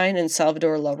Nick Klein and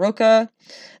Salvador La Roca.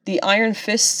 The Iron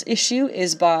Fist issue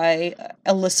is by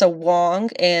Alyssa Wong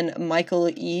and Michael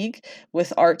Eag,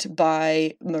 with art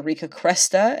by Marika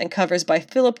Cresta, and covers by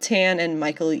Philip Tan and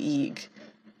Michael Eag.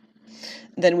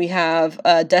 Then we have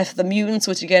Death of the Mutants,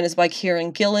 which again is by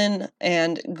Kieran Gillen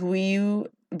and Guiu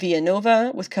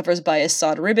Villanova, with covers by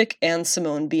Assad Ribic and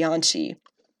Simone Bianchi.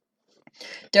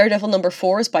 Daredevil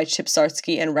 #4 is by Chip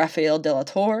Zdarsky and Rafael de la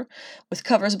Torre, with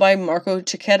covers by Marco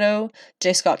Cicchetto,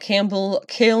 J. Scott Campbell,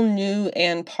 Cale New,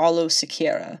 and Paulo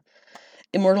Siqueira.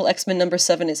 Immortal X-Men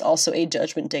 #7 is also a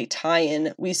Judgment Day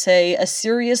tie-in. We say a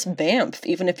serious BAMF.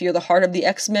 Even if you're the heart of the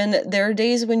X-Men, there are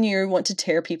days when you want to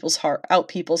tear people's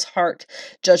heart.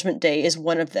 Judgment Day is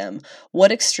one of them.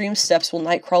 What extreme steps will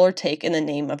Nightcrawler take in the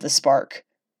name of the Spark?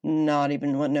 Not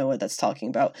even know what that's talking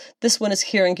about. This one is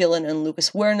Kieran Gillen and Lucas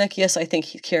Wernick. Yes, I think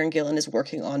Kieran Gillen is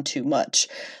working on too much.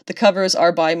 The covers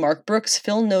are by Mark Brooks,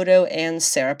 Phil Noto, and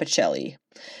Sarah Pacelli.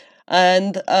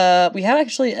 And we have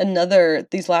actually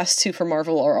these last two for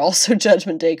Marvel are also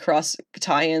Judgment Day cross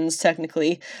tie-ins,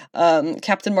 technically.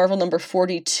 Captain Marvel number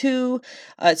 42,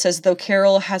 it says, though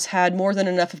Carol has had more than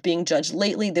enough of being judged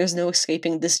lately, there's no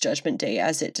escaping this Judgment Day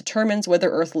as it determines whether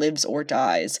Earth lives or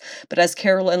dies. But as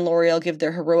Carol and L'Oreal give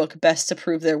their heroic best to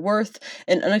prove their worth,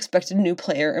 an unexpected new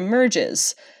player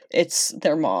emerges. It's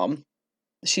their mom.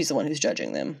 She's the one who's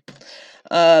judging them.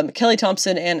 Kelly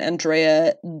Thompson and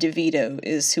Andrea DeVito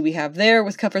is who we have there,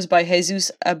 with covers by Jesus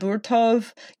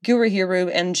Aburtov, Gurahiru,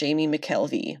 and Jamie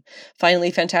McKelvey.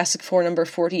 Finally, Fantastic Four number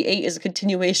 48 is a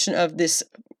continuation of this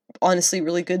honestly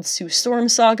really good Sue Storm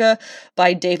saga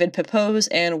by David Pepose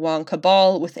and Juan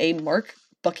Cabal, with a Mark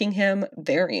Buckingham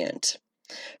variant.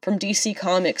 From DC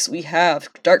Comics, we have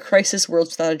Dark Crisis,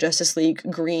 Worlds Without a Justice League,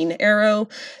 Green Arrow.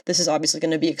 This is obviously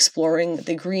going to be exploring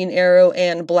the Green Arrow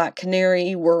and Black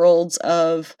Canary worlds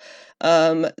of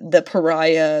the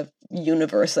Pariah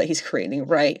universe that he's creating,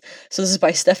 right? So this is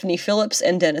by Stephanie Phillips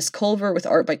and Dennis Culver, with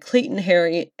art by Clayton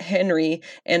Henry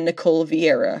and Nicole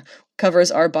Vieira. Covers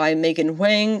are by Megan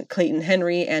Wang, Clayton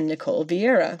Henry, and Nicole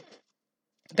Vieira.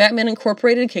 Batman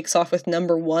Incorporated kicks off with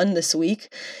number 1 this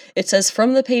week. It says,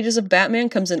 from the pages of Batman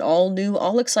comes an all-new,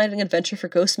 all-exciting adventure for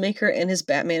Ghostmaker and his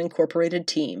Batman Incorporated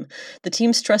team. The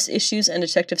team's trust issues and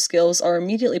detective skills are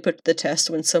immediately put to the test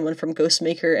when someone from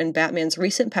Ghostmaker and Batman's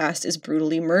recent past is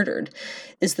brutally murdered.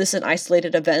 Is this an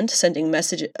isolated event, sending a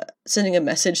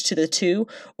message to the two,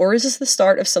 or is this the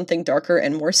start of something darker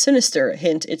and more sinister?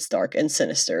 Hint, it's dark and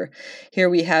sinister. Here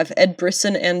we have Ed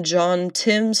Brisson and John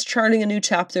Timms charting a new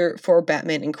chapter for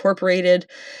Batman Incorporated,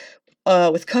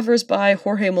 with covers by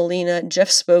Jorge Molina,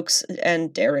 Jeff Spokes,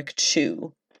 and Derek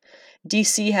Chu.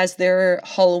 DC has their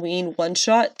Halloween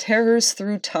one-shot, Terrors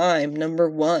Through Time, number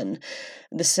 1.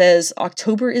 This says,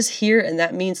 October is here, and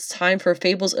that means time for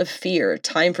fables of fear,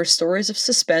 time for stories of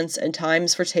suspense, and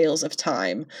times for tales of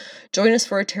time. Join us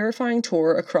for a terrifying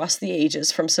tour across the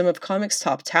ages from some of comics'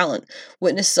 top talent.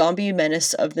 Witness zombies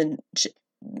menace the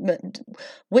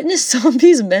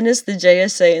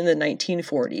JSA in the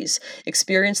 1940s.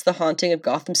 Experience the haunting of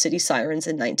Gotham City sirens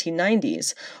in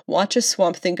 1990s. Watch as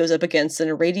Swamp Thing goes up against an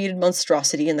irradiated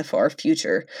monstrosity in the far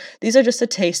future. These are just a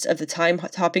taste of the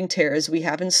time-topping terrors we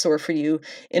have in store for you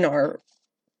in our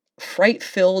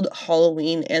fright-filled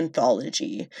Halloween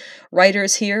anthology.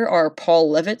 Writers here are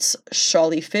Paul Levitz,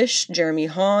 Shawley Fish, Jeremy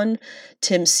Hahn,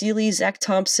 Tim Seeley, Zach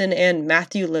Thompson, and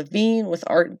Matthew Levine, with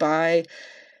art by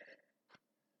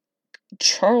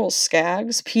Charles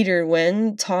Skaggs, Peter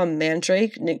Nguyen, Tom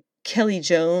Mandrake, Kelly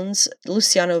Jones,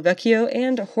 Luciano Vecchio,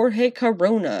 and Jorge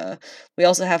Corona. We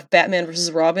also have Batman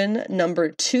vs. Robin, number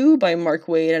 2 by Mark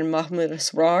Waid and Mahmoud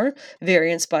Asrar,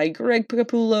 variants by Greg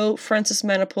Capullo, Francis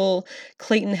Manapul,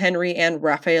 Clayton Henry, and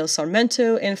Rafael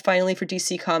Sarmento, and finally for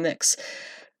DC Comics,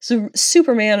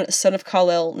 Superman, Son of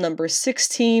Kal-El, number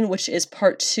 16, which is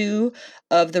part 2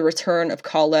 of the Return of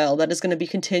Kal-El. That is going to be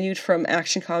continued from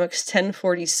Action Comics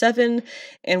 1047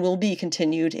 and will be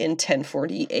continued in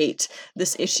 1048.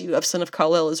 This issue of Son of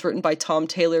Kal-El is written by Tom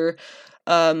Taylor,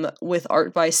 with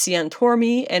art by Cian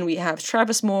Tormey, and we have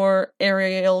Travis Moore,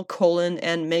 Ariel Colin,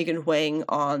 and Megan Wang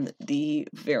on the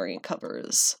variant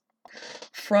covers.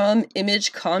 From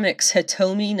Image Comics,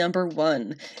 Hitomi number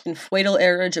 1. In feudal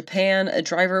era Japan, a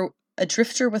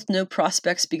drifter with no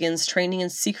prospects begins training in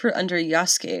secret under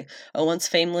Yasuke, a once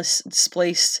famous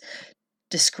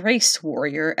disgraced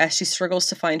warrior, as she struggles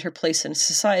to find her place in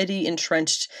society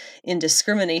entrenched in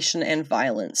discrimination and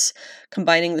violence.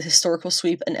 Combining the historical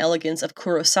sweep and elegance of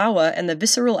Kurosawa and the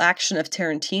visceral action of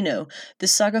Tarantino,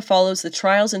 this saga follows the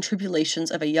trials and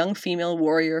tribulations of a young female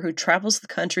warrior who travels the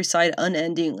countryside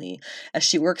unendingly as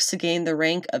she works to gain the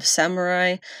rank of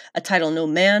samurai, a title no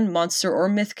man, monster, or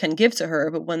myth can give to her,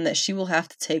 but one that she will have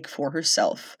to take for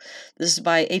herself. This is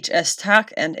by H.S.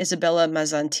 Tack and Isabella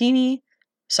Mazzanti,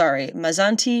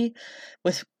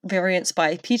 with variants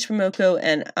by Peach Momoko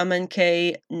and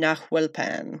Amanke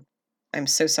Nahuelpan. I'm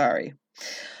so sorry.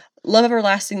 Love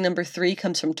Everlasting number 3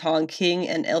 comes from Tong King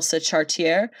and Elsa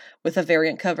Chartier, with a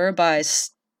variant cover by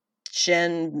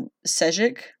Jen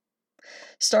Sejic.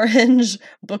 Starhenge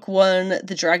Book 1,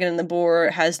 The Dragon and the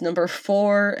Boar, has number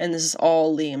 4, and this is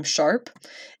all Liam Sharp.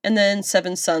 And then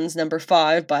Seven Sons number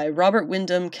 5 by Robert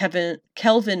Wyndham,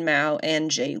 Kelvin Mao,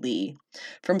 and Jay Lee.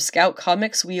 From Scout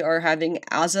Comics, we are having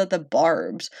Asa the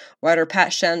Barbed. Writer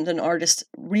Pat Shand and artist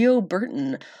Rio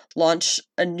Burton launch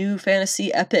a new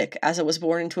fantasy epic. Asa was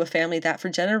born into a family that for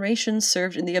generations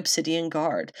served in the Obsidian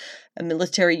Guard, a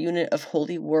military unit of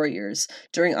holy warriors.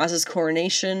 During Asa's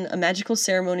coronation, a magical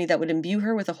ceremony that would imbue her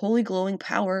her with a holy glowing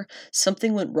power,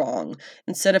 something went wrong.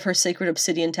 Instead of her sacred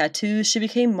obsidian tattoos, she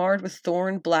became marred with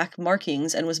thorn black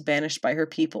markings and was banished by her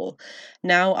people.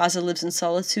 Now Azza lives in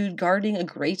solitude, guarding a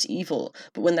great evil.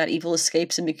 But when that evil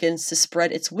escapes and begins to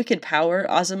spread its wicked power,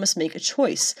 Azza must make a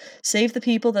choice: save the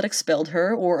people that expelled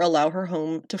her, or allow her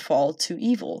home to fall to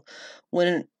evil.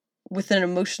 With an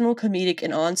emotional, comedic,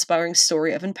 and awe-inspiring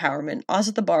story of empowerment,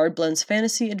 Azza the Bard blends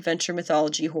fantasy, adventure,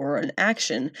 mythology, horror, and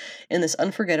action in this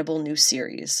unforgettable new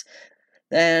series.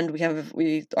 And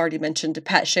we already mentioned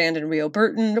Pat Shand and Rio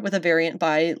Burton, with a variant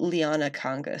by Liana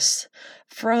Kangas.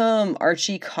 From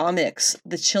Archie Comics,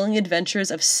 The Chilling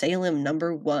Adventures of Salem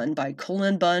 #1 by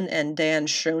Colin Bunn and Dan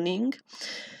Schoening.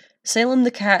 Salem the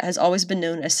cat has always been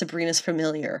known as Sabrina's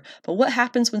familiar, but what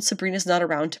happens when Sabrina's not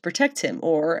around to protect him,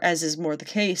 or, as is more the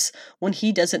case, when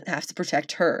he doesn't have to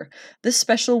protect her? This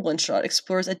special one-shot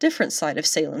explores a different side of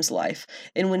Salem's life,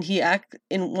 one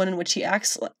in which he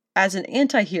acts as an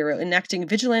anti-hero, enacting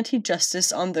vigilante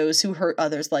justice on those who hurt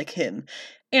others like him.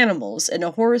 Animals, in a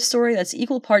horror story that's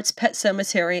equal parts Pet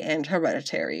Sematary and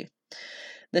Hereditary.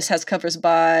 This has covers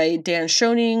by Dan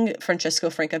Schoening, Francesco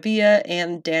Francavilla,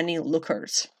 and Danny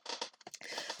Lukert.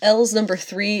 L's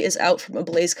 #3 is out from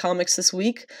Ablaze Comics this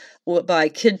week by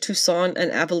Kid Toussaint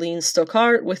and Aveline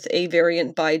Stockart, with a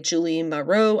variant by Julie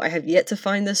Marot. I have yet to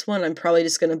find this one. I'm probably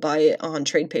just going to buy it on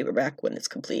trade paperback when it's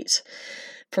complete.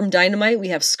 From Dynamite, we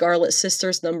have Scarlet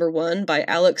Sisters #1 by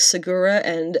Alex Segura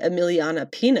and Emiliana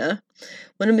Pina.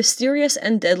 When a mysterious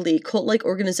and deadly cult-like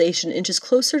organization inches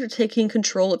closer to taking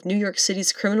control of New York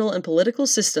City's criminal and political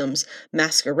systems,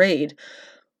 Masquerade,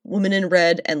 Woman in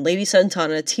Red and Lady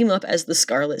Santana team up as the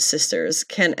Scarlet Sisters.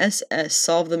 Can SS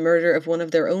solve the murder of one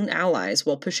of their own allies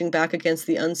while pushing back against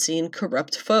the unseen,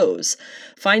 corrupt foes?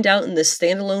 Find out in this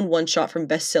standalone one-shot from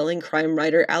best-selling crime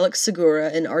writer Alex Segura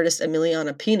and artist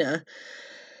Emiliana Pina,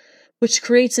 which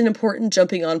creates an important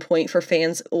jumping-on point for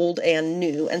fans old and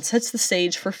new, and sets the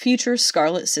stage for future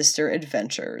Scarlet Sister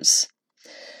adventures.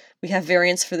 We have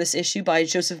variants for this issue by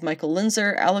Joseph Michael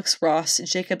Linzer, Alex Ross,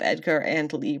 Jacob Edgar,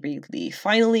 and Lee Reed Lee.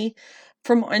 Finally,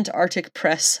 from Antarctic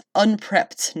Press,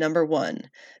 Unprepped #1.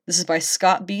 This is by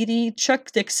Scott Beatty,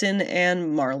 Chuck Dixon,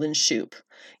 and Marlon Shoup.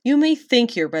 You may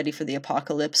think you're ready for the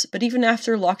apocalypse, but even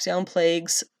after lockdown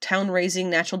plagues, town-raising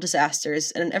natural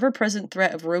disasters, and an ever-present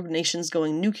threat of rogue nations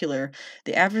going nuclear,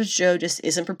 the average Joe just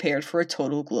isn't prepared for a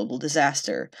total global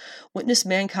disaster. Witness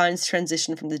mankind's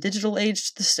transition from the digital age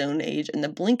to the Stone Age in the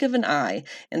blink of an eye,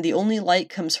 and the only light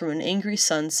comes from an angry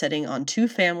sun setting on two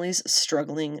families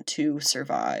struggling to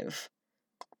survive.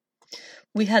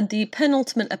 We had the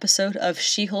penultimate episode of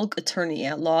She-Hulk Attorney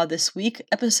at Law this week,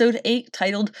 episode 8,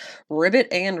 titled Ribbit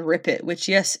and Rip It, which,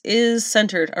 yes, is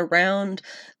centered around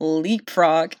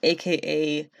Leapfrog,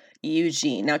 aka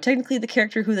Eugene. Now, technically, the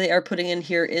character who they are putting in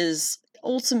here is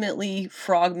ultimately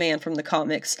Frogman from the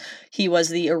comics. He was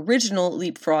the original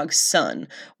Leapfrog's son.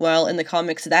 While in the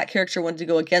comics that character wanted to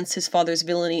go against his father's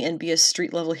villainy and be a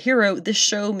street-level hero, this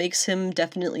show makes him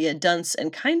definitely a dunce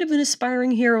and kind of an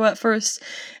aspiring hero at first,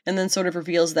 and then sort of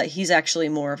reveals that he's actually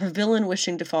more of a villain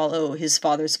wishing to follow his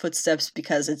father's footsteps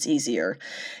because it's easier.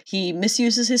 He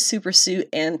misuses his supersuit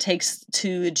and takes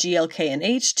to GLK and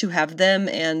H to have them,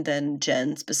 and then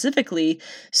Jen specifically,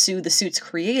 sue the suit's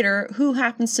creator, who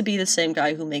happens to be the same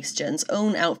guy who makes Jen's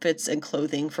own outfits and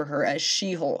clothing for her as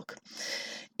She-Hulk.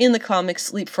 In the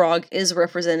comics, Leapfrog is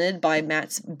represented by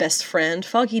Matt's best friend,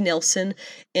 Foggy Nelson,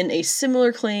 in a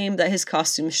similar claim that his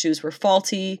costume shoes were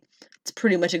faulty. It's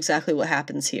pretty much exactly what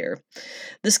happens here.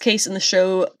 This case in the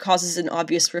show causes an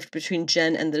obvious rift between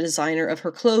Jen and the designer of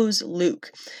her clothes,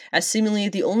 Luke. As seemingly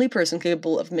the only person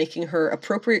capable of making her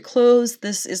appropriate clothes,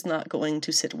 this is not going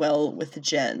to sit well with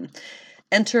Jen.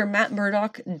 Enter Matt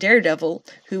Murdock, Daredevil,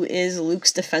 who is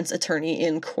Luke's defense attorney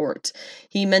in court.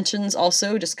 He mentions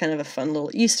also, just kind of a fun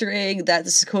little Easter egg, that the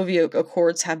Sokovia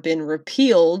Accords have been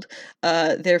repealed,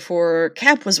 therefore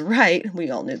Cap was right, we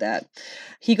all knew that.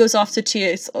 He goes off to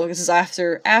chase, this is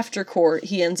after court,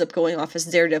 he ends up going off as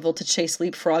Daredevil to chase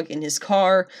Leapfrog in his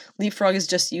car. Leapfrog is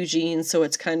just Eugene, so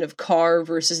it's kind of car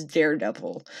versus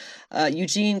Daredevil.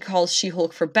 Eugene calls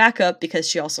She-Hulk for backup because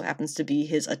she also happens to be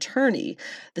his attorney.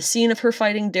 The scene of her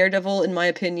fighting Daredevil, in my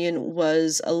opinion,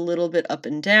 was a little bit up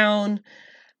and down.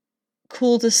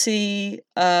 Cool to see,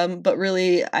 but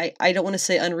really, I don't want to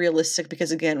say unrealistic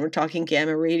because, again, we're talking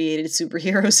gamma-radiated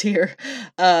superheroes here.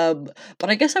 But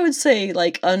I guess I would say,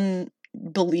 like,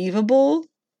 unbelievable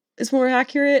is more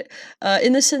accurate,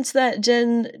 in the sense that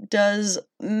Jen does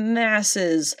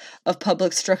masses of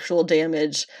public structural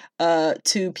damage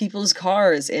to people's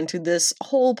cars and to this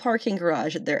whole parking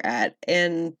garage that they're at,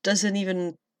 and doesn't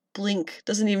even blink,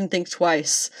 doesn't even think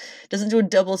twice, doesn't do a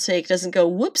double take, doesn't go,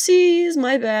 whoopsies,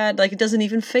 my bad, like, it doesn't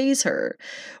even faze her.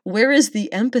 Where is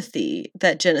the empathy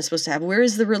that Jen is supposed to have? Where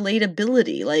is the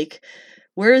relatability? Like,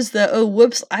 where is the, oh,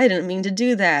 whoops, I didn't mean to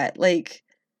do that? Like,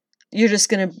 you're just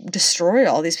gonna destroy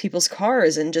all these people's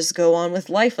cars and just go on with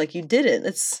life like you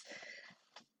didn't.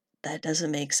 That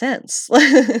doesn't make sense.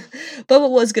 But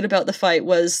what was good about the fight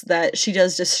was that she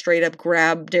does just straight up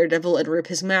grab Daredevil and rip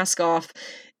his mask off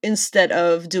instead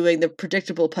of doing the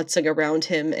predictable putzing around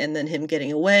him and then him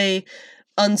getting away,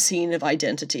 unseen of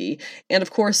identity. And of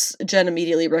course, Jen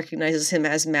immediately recognizes him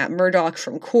as Matt Murdock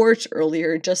from court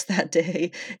earlier just that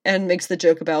day and makes the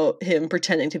joke about him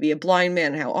pretending to be a blind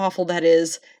man and how awful that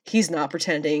is. He's not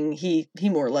pretending. He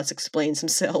more or less explains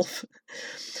himself.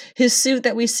 His suit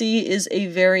that we see is a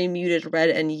very muted red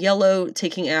and yellow,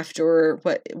 taking after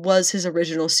what was his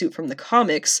original suit from the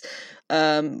comics.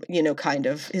 Kind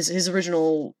of his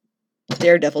original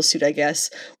Daredevil suit, I guess,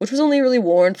 which was only really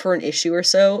worn for an issue or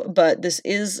so, but the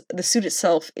suit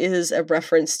itself is a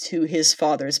reference to his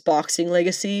father's boxing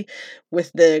legacy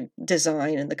with the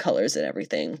design and the colors and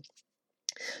everything.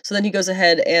 So then he goes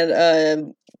ahead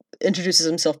and introduces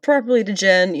himself properly to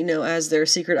Jen, as their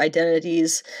secret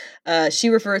identities. She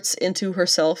reverts into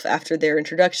herself after their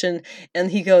introduction,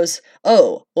 and he goes,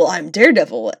 "Oh, well, I'm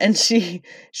Daredevil," and she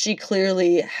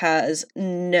clearly has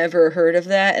never heard of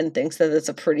that and thinks that it's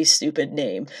a pretty stupid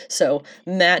name. So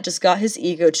Matt just got his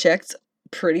ego checked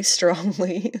pretty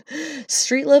strongly.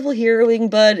 Street level heroing,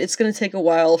 but it's going to take a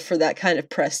while for that kind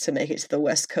of press to make it to the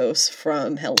West Coast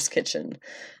from Hell's Kitchen.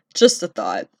 Just a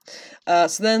thought.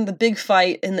 So then the big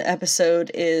fight in the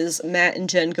episode is Matt and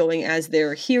Jen going as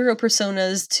their hero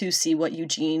personas to see what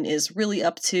Eugene is really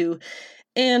up to,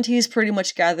 and he's pretty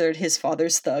much gathered his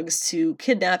father's thugs to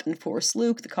kidnap and force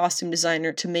Luke, the costume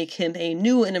designer, to make him a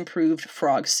new and improved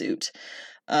frog suit.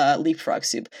 Leapfrog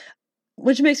suit.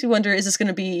 Which makes me wonder, is this going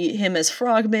to be him as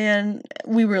Frogman?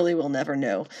 We really will never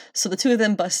know. So the two of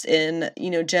them bust in,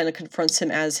 Jenna confronts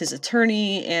him as his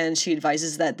attorney, and she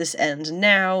advises that this end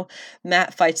now.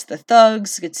 Matt fights the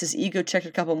thugs, gets his ego checked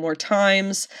a couple more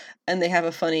times, and they have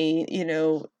a funny,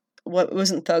 what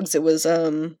wasn't thugs, it was,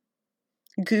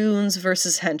 goons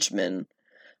versus henchmen.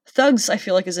 Thugs, I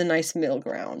feel like, is a nice middle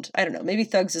ground. I don't know, maybe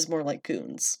thugs is more like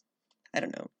goons. I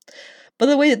don't know. But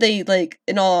the way that they,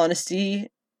 in all honesty,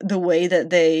 the way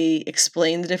that they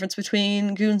explained the difference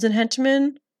between goons and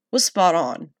henchmen was spot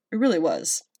on. It really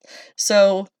was.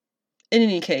 So, in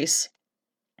any case,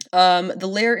 the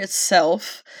lair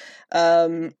itself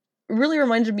really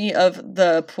reminded me of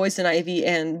the Poison Ivy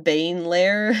and Bane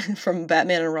lair from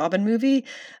Batman and Robin movie.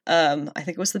 I think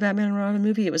it was the Batman and Robin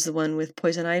movie. It was the one with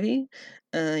Poison Ivy.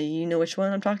 You know which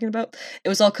one I'm talking about? It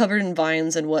was all covered in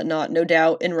vines and whatnot, no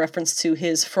doubt in reference to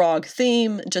his frog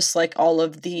theme, just like all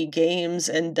of the games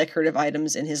and decorative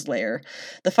items in his lair.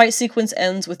 The fight sequence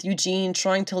ends with Eugene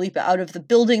trying to leap out of the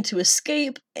building to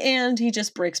escape, and he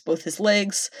just breaks both his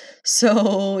legs,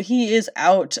 so he is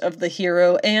out of the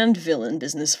hero and villain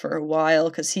business for a while,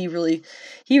 because he really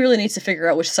needs to figure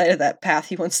out which side of that path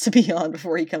he wants to be on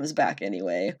before he comes back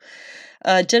anyway.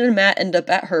 Jen and Matt end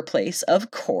up at her place, of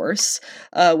course,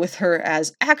 with her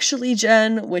as actually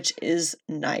Jen, which is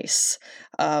nice.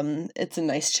 It's a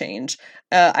nice change.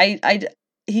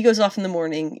 He goes off in the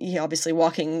morning. He obviously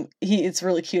it's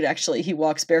really cute actually. He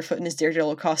walks barefoot in his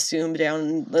Daredevil costume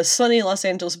down the sunny Los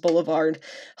Angeles Boulevard,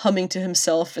 humming to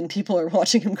himself, and people are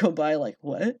watching him go by like,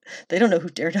 what? They don't know who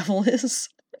Daredevil is.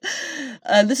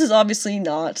 This is obviously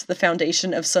not the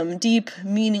foundation of some deep,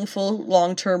 meaningful,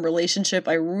 long-term relationship.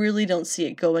 I really don't see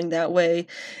it going that way.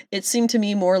 It seemed to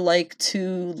me more like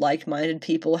two like-minded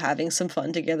people having some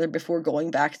fun together before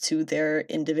going back to their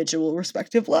individual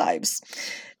respective lives.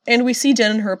 And we see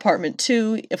Jen in her apartment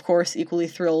too, of course, equally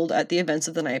thrilled at the events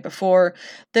of the night before.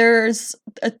 There's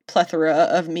a plethora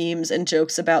of memes and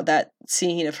jokes about that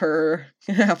scene of her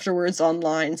afterwards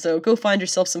online, so go find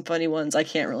yourself some funny ones. I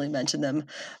can't really mention them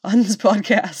on this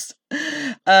podcast.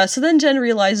 So then Jen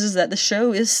realizes that the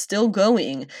show is still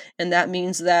going, and that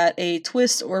means that a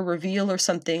twist or reveal or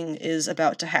something is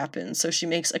about to happen. So she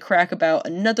makes a crack about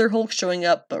another Hulk showing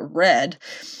up, but red,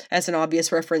 as an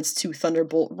obvious reference to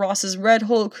Thunderbolt Ross's Red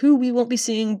Hulk, who we won't be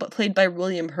seeing, but played by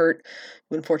William Hurt,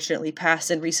 who unfortunately passed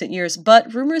in recent years.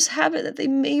 But rumors have it that they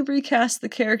may recast the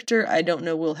character. I don't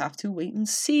know, we'll have to wait and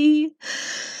see.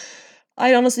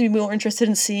 I'd honestly be more interested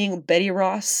in seeing Betty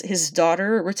Ross, his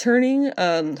daughter, returning,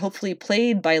 hopefully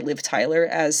played by Liv Tyler,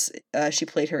 as she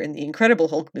played her in the Incredible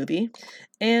Hulk movie,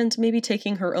 and maybe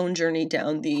taking her own journey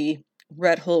down the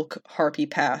Red Hulk Harpy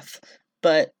path,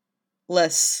 but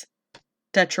less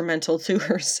detrimental to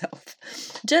herself.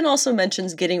 Jen also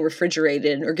mentions getting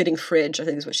refrigerated, or getting fridge, I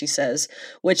think is what she says,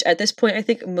 which at this point I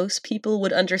think most people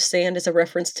would understand as a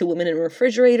reference to women in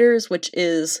refrigerators, which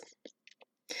is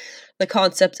the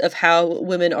concept of how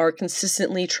women are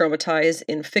consistently traumatized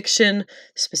in fiction,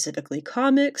 specifically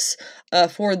comics,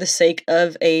 for the sake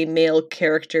of a male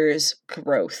character's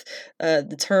growth.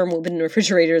 The term women in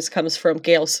refrigerators comes from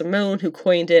Gail Simone, who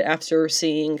coined it after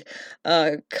seeing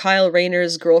Kyle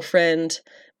Rayner's girlfriend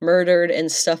murdered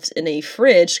and stuffed in a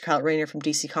fridge. Kyle Rayner from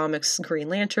DC Comics' Green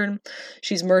Lantern.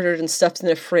 She's murdered and stuffed in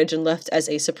a fridge and left as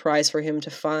a surprise for him to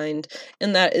find,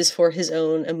 and that is for his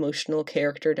own emotional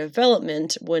character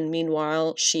development, when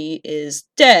meanwhile she is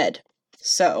dead.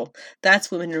 So, that's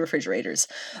Women in Refrigerators.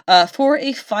 For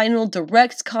a final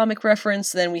direct comic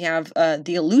reference, then we have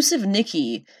the elusive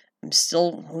Nikki.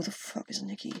 Who the fuck is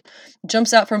Nikki?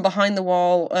 Jumps out from behind the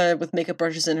wall with makeup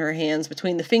brushes in her hands,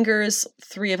 between the fingers,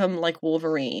 3 of them like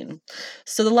Wolverine.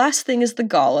 So the last thing is the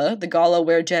gala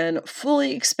where Jen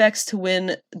fully expects to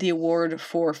win the award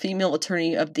for Female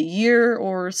Attorney of the Year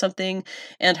or something,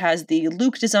 and has the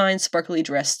Luke design sparkly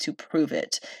dress to prove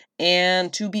it.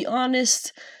 And to be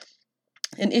honest,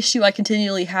 an issue I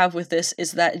continually have with this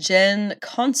is that Jen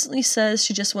constantly says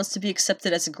she just wants to be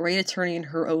accepted as a great attorney in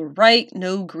her own right,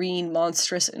 no green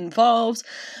monstrous involved,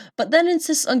 but then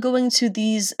insists on going to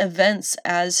these events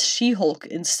as She-Hulk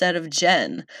instead of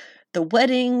Jen. The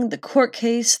wedding, the court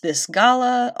case, this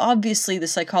gala, obviously the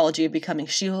psychology of becoming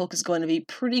She-Hulk is going to be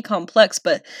pretty complex,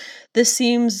 but this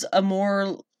seems a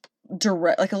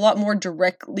lot more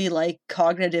directly like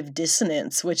cognitive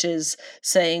dissonance, which is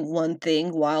saying one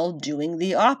thing while doing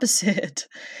the opposite.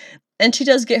 And she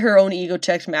does get her own ego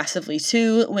checked massively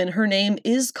too, when her name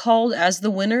is called as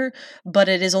the winner, but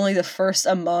it is only the first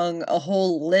among a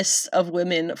whole list of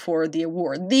women for the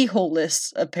award. The whole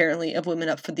list, apparently, of women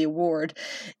up for the award.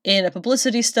 In a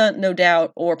publicity stunt, no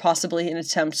doubt, or possibly an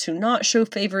attempt to not show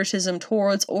favoritism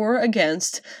towards or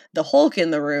against the Hulk in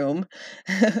the room.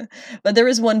 But there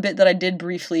is one bit that I did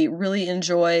briefly really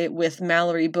enjoy, with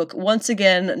Mallory Book once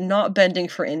again not bending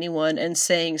for anyone and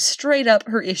saying straight up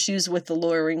her issues with the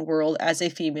lawyering world as a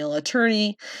female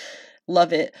attorney.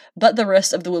 Love it. But the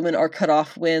rest of the women are cut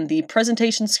off when the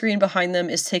presentation screen behind them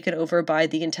is taken over by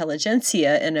the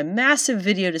intelligentsia in a massive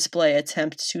video display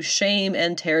attempt to shame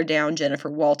and tear down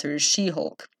Jennifer Walters'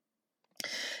 She-Hulk.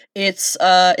 It's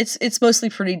mostly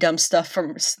pretty dumb stuff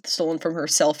stolen from her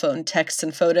cell phone texts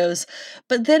and photos,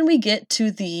 but then we get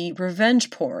to the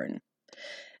revenge porn.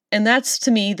 And that's,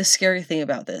 to me, the scary thing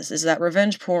about this, is that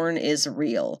revenge porn is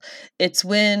real. It's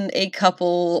when a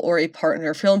couple or a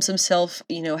partner films himself,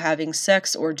 having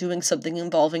sex or doing something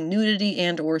involving nudity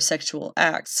and or sexual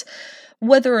acts.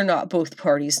 Whether or not both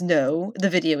parties know, the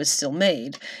video is still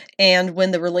made. And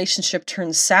when the relationship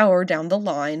turns sour down the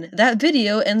line, that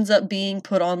video ends up being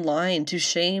put online to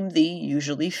shame the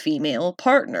usually female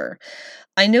partner.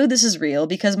 I know this is real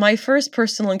because my first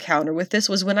personal encounter with this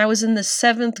was when I was in the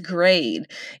 7th grade,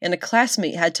 and a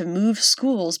classmate had to move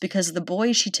schools because the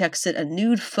boy she texted a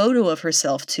nude photo of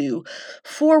herself to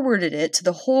forwarded it to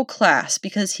the whole class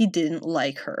because he didn't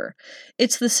like her.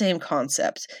 It's the same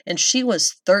concept, and she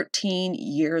was 13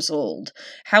 years old.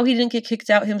 How he didn't get kicked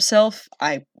out himself,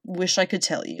 I wish I could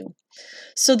tell you.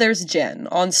 So there's Jen,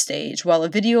 on stage, while a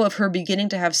video of her beginning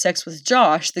to have sex with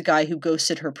Josh, the guy who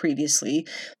ghosted her previously,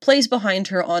 plays behind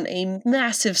her on a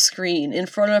massive screen in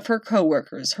front of her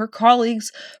coworkers, her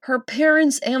colleagues, her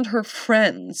parents, and her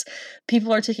friends.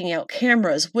 People are taking out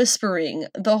cameras, whispering,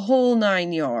 the whole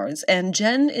 9 yards, and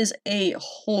Jen is a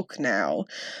Hulk now.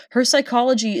 Her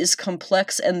psychology is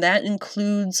complex, and that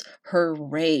includes her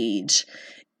rage.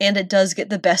 And it does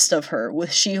get the best of her,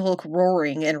 with She-Hulk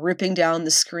roaring and ripping down the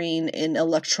screen in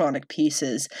electronic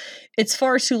pieces. It's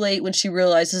far too late when she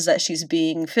realizes that she's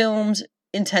being filmed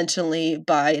intentionally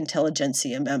by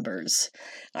intelligentsia members.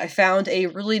 I found a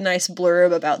really nice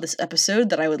blurb about this episode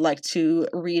that I would like to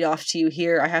read off to you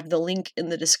here. I have the link in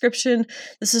the description.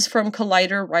 This is from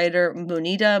Collider writer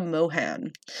Monita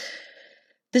Mohan.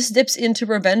 This dips into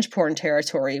revenge porn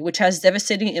territory, which has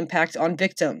devastating impact on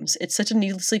victims. It's such a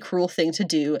needlessly cruel thing to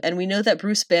do, and we know that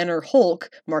Bruce Banner Hulk,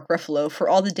 Mark Ruffalo, for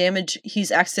all the damage he's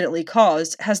accidentally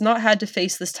caused, has not had to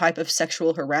face this type of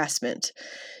sexual harassment.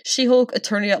 She-Hulk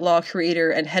attorney-at-law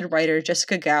creator and head writer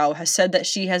Jessica Gao has said that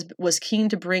she was keen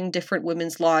to bring different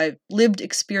women's lived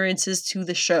experiences to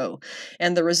the show,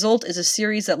 and the result is a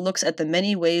series that looks at the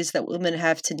many ways that women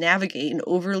have to navigate an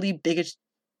overly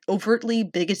overtly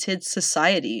bigoted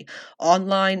society,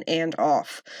 online and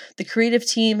off. The creative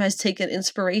team has taken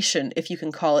inspiration, if you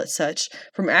can call it such,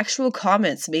 from actual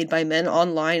comments made by men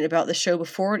online about the show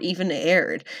before it even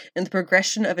aired, and the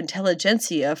progression of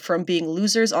intelligentsia from being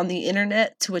losers on the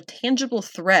internet to a tangible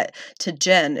threat to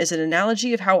Jen is an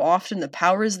analogy of how often the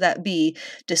powers that be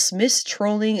dismiss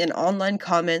trolling and online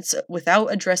comments without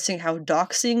addressing how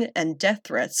doxing and death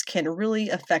threats can really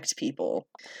affect people.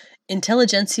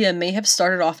 Intelligentsia may have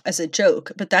started off as a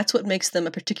joke, but that's what makes them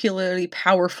a particularly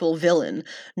powerful villain.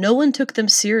 No one took them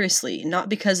seriously, not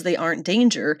because they aren't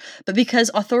danger, but because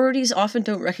authorities often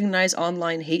don't recognize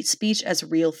online hate speech as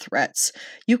real threats.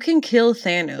 You can kill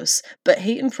Thanos, but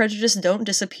hate and prejudice don't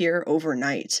disappear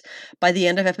overnight. By the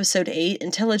end of episode 8,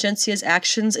 Intelligentsia's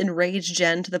actions enrage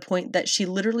Jen to the point that she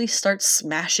literally starts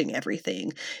smashing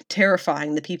everything,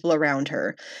 terrifying the people around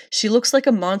her. She looks like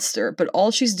a monster, but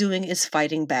all she's doing is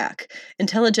fighting back.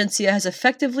 Intelligentsia has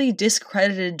effectively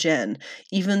discredited Jen,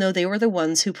 even though they were the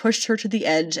ones who pushed her to the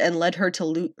edge and led her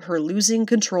to her losing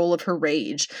control of her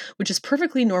rage, which is a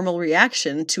perfectly normal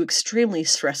reaction to extremely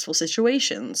stressful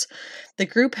situations. The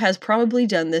group has probably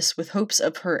done this with hopes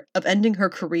of ending her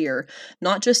career,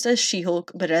 not just as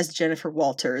She-Hulk, but as Jennifer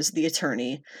Walters, the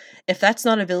attorney. If that's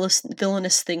not a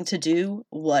villainous thing to do,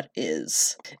 what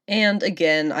is? And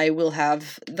again, I will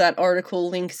have that article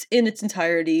linked in its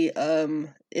entirety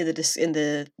in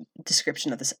the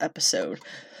description of this episode.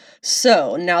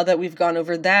 So, now that we've gone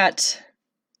over that,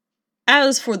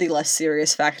 as for the less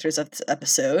serious factors of this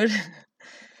episode,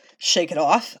 shake it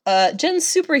off. Jen's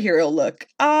superhero look,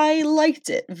 I liked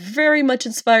it. Very much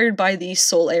inspired by the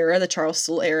Soule era, the Charles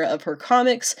Soule era of her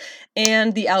comics,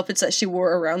 and the outfits that she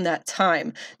wore around that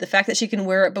time. The fact that she can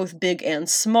wear it both big and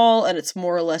small, and it's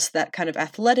more or less that kind of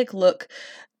athletic look,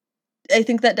 I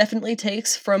think that definitely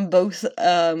takes from both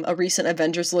a recent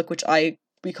Avengers look, which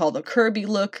we call the Kirby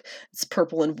look. It's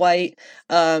purple and white.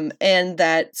 And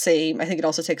that same, I think it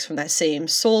also takes from that same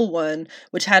Soule one,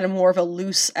 which had a more of a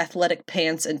loose athletic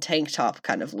pants and tank top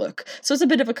kind of look. So it's a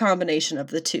bit of a combination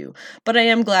of the two. But I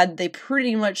am glad they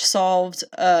pretty much solved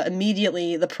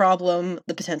immediately the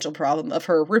potential problem of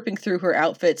her ripping through her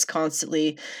outfits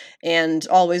constantly and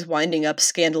always winding up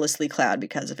scandalously clad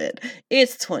because of it.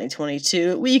 It's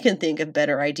 2022. We can think of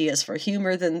better ideas for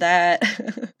humor than that.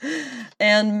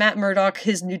 And Matt Murdock,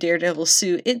 his new Daredevil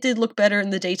suit, it did look better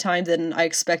in the daytime than I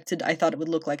expected. I thought it would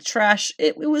look like trash.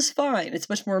 It was fine. It's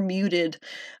much more muted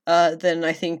than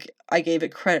I think I gave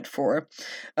it credit for.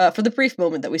 For the brief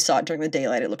moment that we saw it during the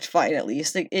daylight, it looked fine at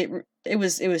least. It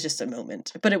was just a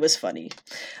moment, but it was funny.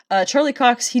 Charlie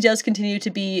Cox, he does continue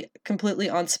to be completely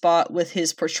on spot with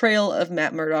his portrayal of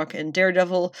Matt Murdock and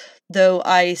Daredevil, though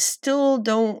I still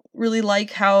don't really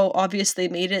like how obvious they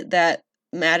made it that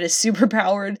Matt is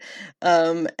superpowered,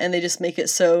 and they just make it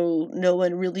so no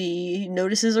one really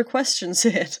notices or questions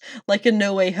it, like in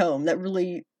No Way Home. That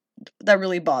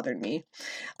really bothered me.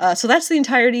 So that's the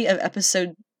entirety of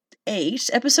episode 8.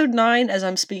 Episode 9, as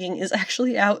I'm speaking, is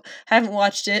actually out. Haven't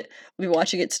watched it. We'll be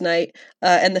watching it tonight.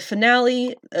 And the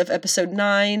finale of episode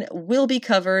 9 will be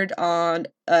covered on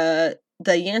the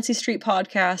Yancey Street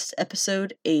podcast,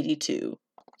 episode 82.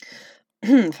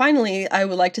 Finally, I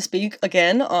would like to speak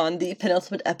again on the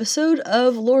penultimate episode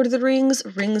of Lord of the Rings,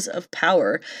 Rings of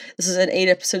Power. This is an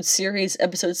 8-episode series.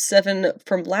 Episode 7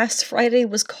 from last Friday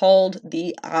was called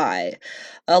The Eye.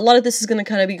 A lot of this is going to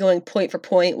kind of be going point for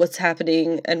point, what's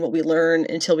happening and what we learn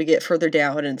until we get further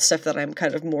down and stuff that I'm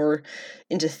kind of more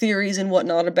into theories and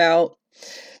whatnot about.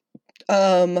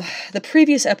 The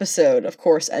previous episode, of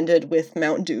course, ended with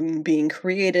Mount Doom being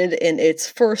created in its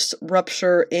first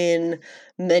rupture in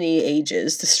many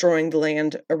ages, destroying the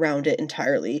land around it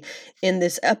entirely. In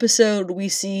this episode, we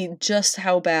see just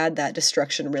how bad that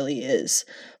destruction really is.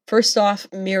 First off,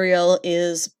 Míriel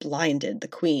is blinded, the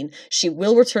queen. She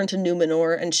will return to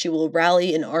Númenor, and she will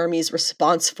rally an army's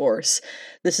response force.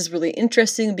 This is really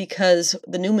interesting because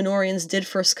the Númenorians did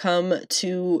first come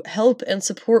to help and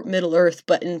support Middle-earth,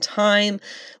 but in time,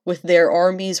 with their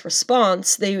army's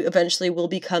response, they eventually will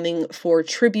be coming for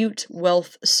tribute,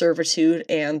 wealth, servitude,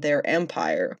 and their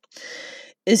empire.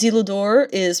 Isildur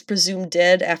is presumed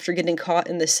dead after getting caught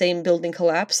in the same building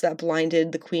collapse that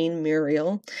blinded the queen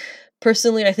Míriel.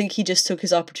 Personally, I think he just took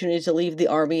his opportunity to leave the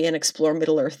army and explore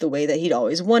Middle-earth the way that he'd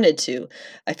always wanted to.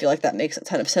 I feel like that makes a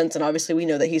ton of sense, and obviously we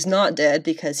know that he's not dead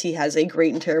because he has a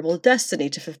great and terrible destiny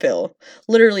to fulfill.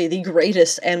 Literally the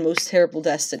greatest and most terrible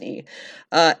destiny.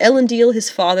 Elendil, his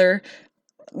father,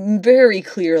 very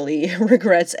clearly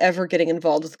regrets ever getting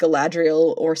involved with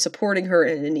Galadriel or supporting her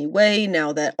in any way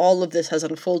now that all of this has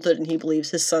unfolded and he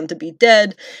believes his son to be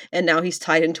dead, and now he's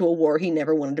tied into a war he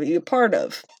never wanted to be a part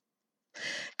of.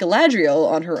 Galadriel,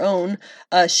 on her own,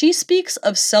 she speaks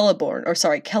of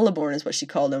Celeborn is what she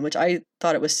called him, which I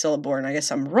thought it was Celeborn. I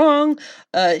guess I'm wrong.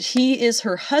 He is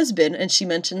her husband, and she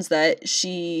mentions that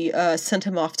she sent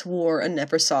him off to war and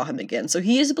never saw him again. So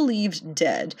he is believed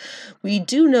dead. We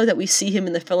do know that we see him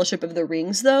in the Fellowship of the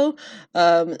Rings, though,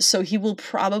 so he will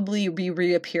probably be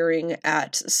reappearing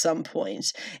at some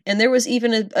point. And there was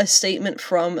even a statement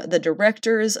from the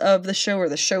directors of the show, or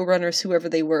the showrunners, whoever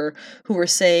they were, who were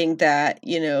saying that,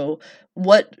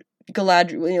 what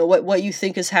Galadriel, what you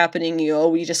think is happening,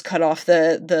 we just cut off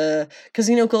because,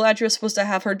 Galadriel is supposed to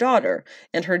have her daughter,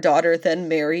 and her daughter then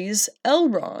marries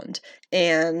Elrond,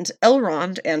 and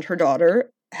Elrond and her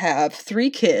daughter have 3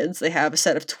 kids. They have a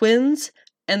set of twins,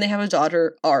 and they have a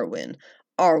daughter, Arwen.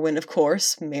 Arwen, of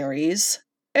course, marries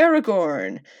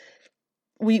Aragorn.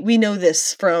 We know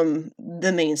this from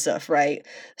the main stuff, right?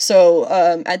 So,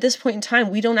 at this point in time,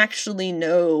 we don't actually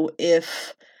know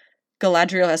if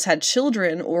Galadriel has had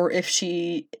children, or if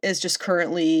she is just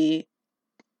currently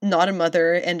not a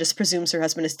mother and just presumes her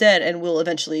husband is dead and will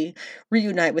eventually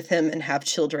reunite with him and have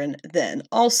children then.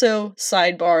 Also,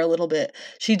 sidebar a little bit,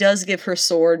 she does give her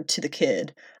sword to the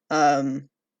kid,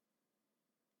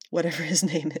 whatever his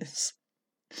name is.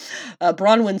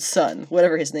 Bronwyn's son,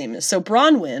 whatever his name is. So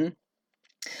Bronwyn,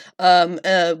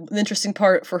 an interesting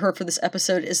part for her for this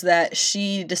episode is that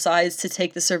she decides to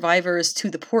take the survivors to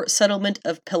the port settlement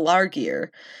of Pelargir,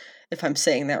 if I'm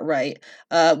saying that right,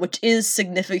 which is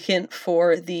significant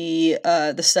for the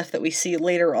stuff that we see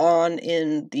later on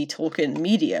in the Tolkien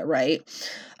media, right?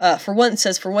 For one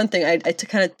thing, I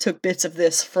kind of took bits of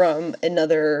this from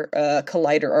another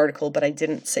Collider article, but I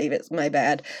didn't save it, my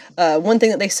bad. One thing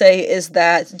that they say is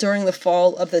that during the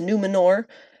fall of Numenor,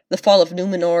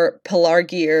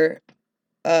 Pelargir,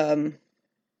 let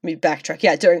me backtrack.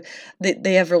 Yeah,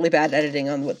 they have really bad editing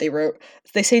on what they wrote.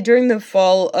 They say during the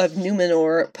fall of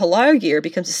Numenor, Pelargir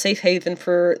becomes a safe haven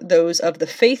for those of the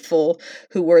faithful,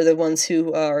 who were the ones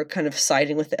who are kind of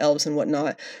siding with the elves and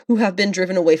whatnot, who have been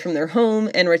driven away from their home,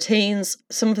 and retains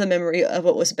some of the memory of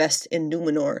what was best in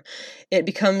Numenor. It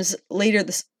becomes later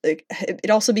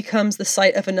it also becomes the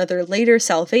site of another later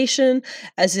salvation,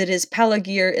 as it is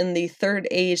Pelargir in the Third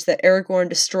Age that Aragorn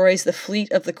destroys the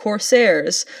fleet of the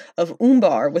Corsairs of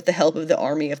Umbar with the help of the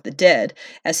army of the dead,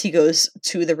 as he goes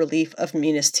to the relief of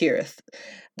Minas Tirith.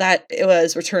 That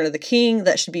was Return of the King.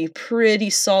 That should be pretty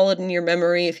solid in your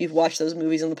memory if you've watched those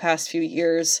movies in the past few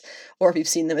years, or if you've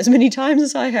seen them as many times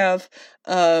as I have.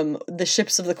 The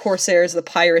ships of the Corsairs, the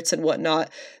pirates and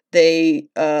whatnot, they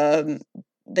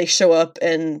show up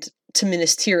to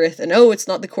Minas Tirith, and it's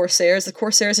not the Corsairs. The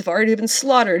Corsairs have already been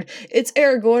slaughtered. It's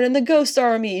Aragorn and the Ghost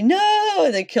Army. No!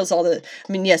 And it kills all the...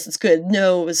 I mean, yes, it's good.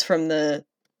 No was from the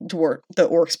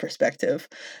orcs' perspective.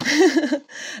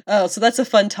 So that's a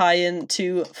fun tie-in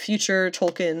to future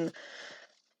Tolkien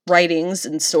writings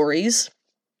and stories.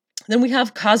 Then we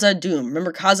have Khazad-dûm.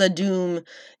 Remember, Khazad-dûm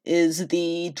is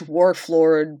the dwarf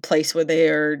lord place where they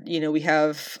are, we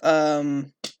have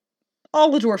all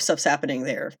the dwarf stuff's happening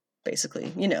there,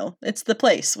 basically. It's the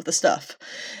place with the stuff.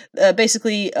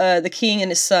 Basically, the king and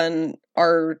his son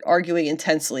are arguing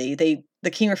intensely.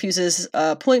 The king refuses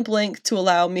point blank to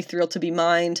allow Mithril to be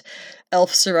mined.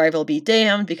 Elf survival be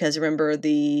damned, because remember,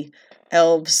 the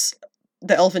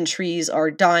elven trees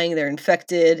are dying, they're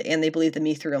infected, and they believe the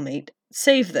Mithril may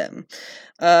save them.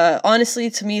 Honestly,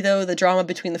 to me, though, the drama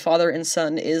between the father and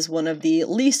son is one of the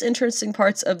least interesting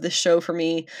parts of the show for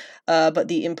me, but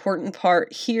the important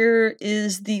part here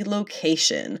is the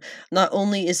location. Not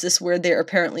only is this where they're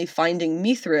apparently finding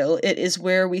Mithril, it is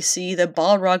where we see the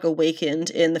Balrog awakened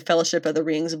in the Fellowship of the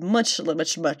Rings much,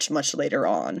 much, much, much later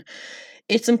on.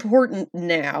 It's important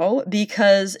now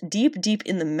because deep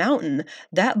in the mountain,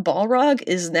 that Balrog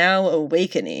is now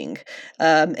awakening.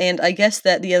 And I guess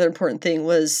that the other important thing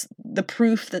was the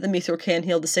proof that the Mithril can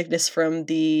heal the sickness from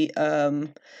the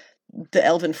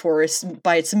elven forest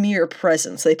by its mere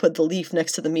presence. They put the leaf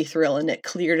next to the Mithril and it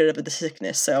cleared it of the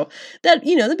sickness. So that,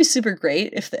 that'd be super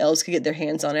great if the elves could get their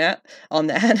hands on that.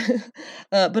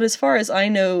 But as far as I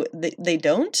know, they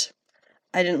don't.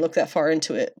 I didn't look that far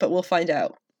into it, but we'll find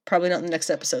out. Probably not in the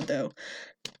next episode, though.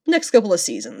 Next couple of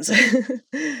seasons.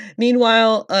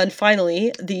 Meanwhile, and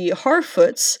finally, the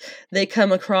Harfoots,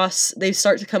 they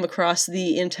start to come across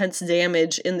the intense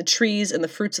damage in the trees and the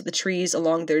fruits of the trees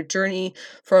along their journey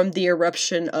from the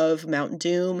eruption of Mount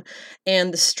Doom.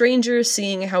 And the stranger,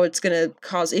 seeing how it's going to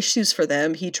cause issues for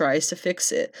them, he tries to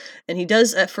fix it. And he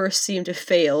does at first seem to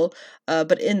fail,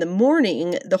 but in the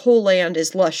morning, the whole land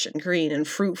is lush and green and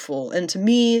fruitful. And to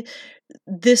me,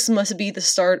 this must be the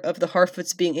start of the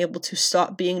Harfoots being able to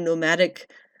stop being nomadic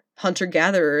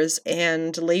hunter-gatherers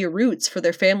and lay roots for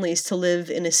their families to live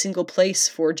in a single place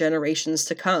for generations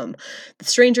to come. The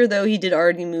stranger, though, he did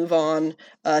already move on,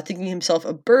 thinking himself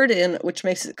a burden, which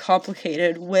makes it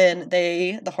complicated when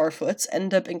they, the Harfoots,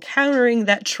 end up encountering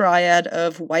that triad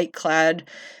of white-clad,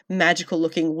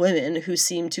 magical-looking women who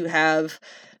seem to have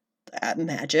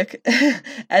magic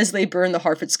as they burn the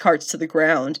Harfoots' carts to the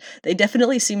ground. They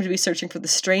definitely seem to be searching for the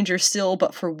stranger still,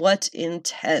 but for what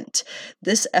intent?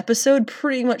 This episode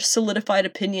pretty much solidified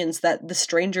opinions that the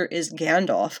stranger is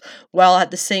Gandalf, while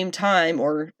at the same time,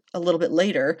 or a little bit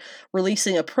later,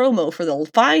 releasing a promo for the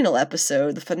final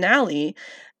episode, the finale,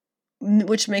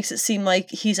 which makes it seem like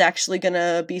he's actually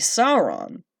gonna be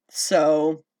Sauron.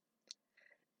 So,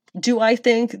 do I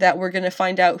think that we're going to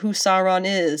find out who Sauron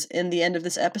is in the end of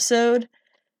this episode?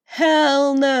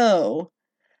 Hell no.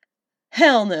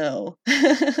 Hell no.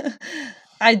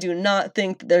 I do not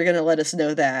think they're going to let us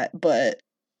know that, but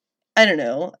I don't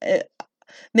know.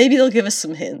 Maybe they'll give us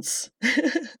some hints.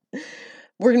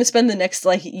 We're going to spend the next,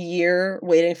 year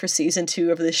waiting for season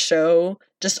 2 of this show,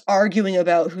 just arguing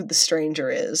about who the stranger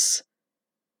is.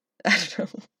 I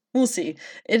don't know. We'll see.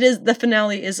 The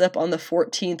finale is up on the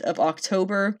 14th of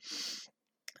October.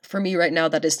 For me right now,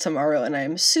 that is tomorrow, and I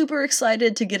am super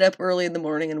excited to get up early in the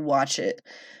morning and watch it,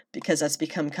 because that's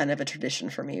become kind of a tradition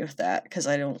for me with that, because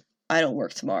I don't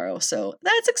work tomorrow, so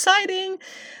that's exciting.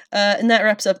 And that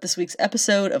wraps up this week's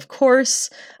episode, of course.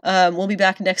 We'll be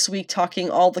back next week talking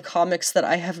all the comics that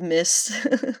I have missed.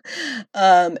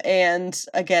 And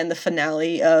again, the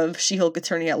finale of She-Hulk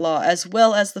Attorney at Law, as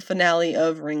well as the finale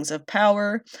of Rings of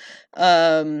Power.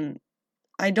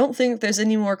 I don't think there's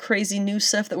any more crazy new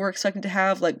stuff that we're expecting to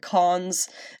have, like cons.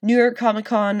 New York Comic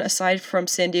Con, aside from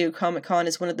San Diego Comic Con,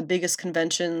 is one of the biggest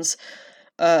conventions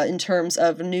in terms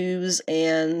of news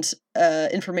and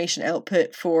information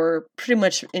output for pretty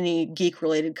much any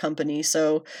geek-related company.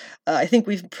 So I think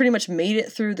we've pretty much made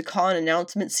it through the con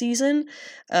announcement season,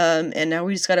 and now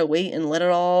we just gotta wait and let it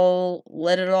all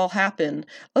happen.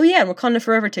 Oh yeah, and Wakanda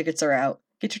Forever tickets are out.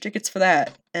 Get your tickets for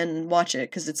that and watch it,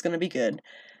 because it's gonna be good.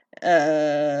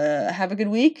 Have a good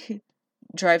week.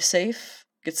 Drive safe.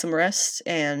 Get some rest,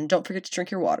 and don't forget to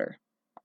drink your water.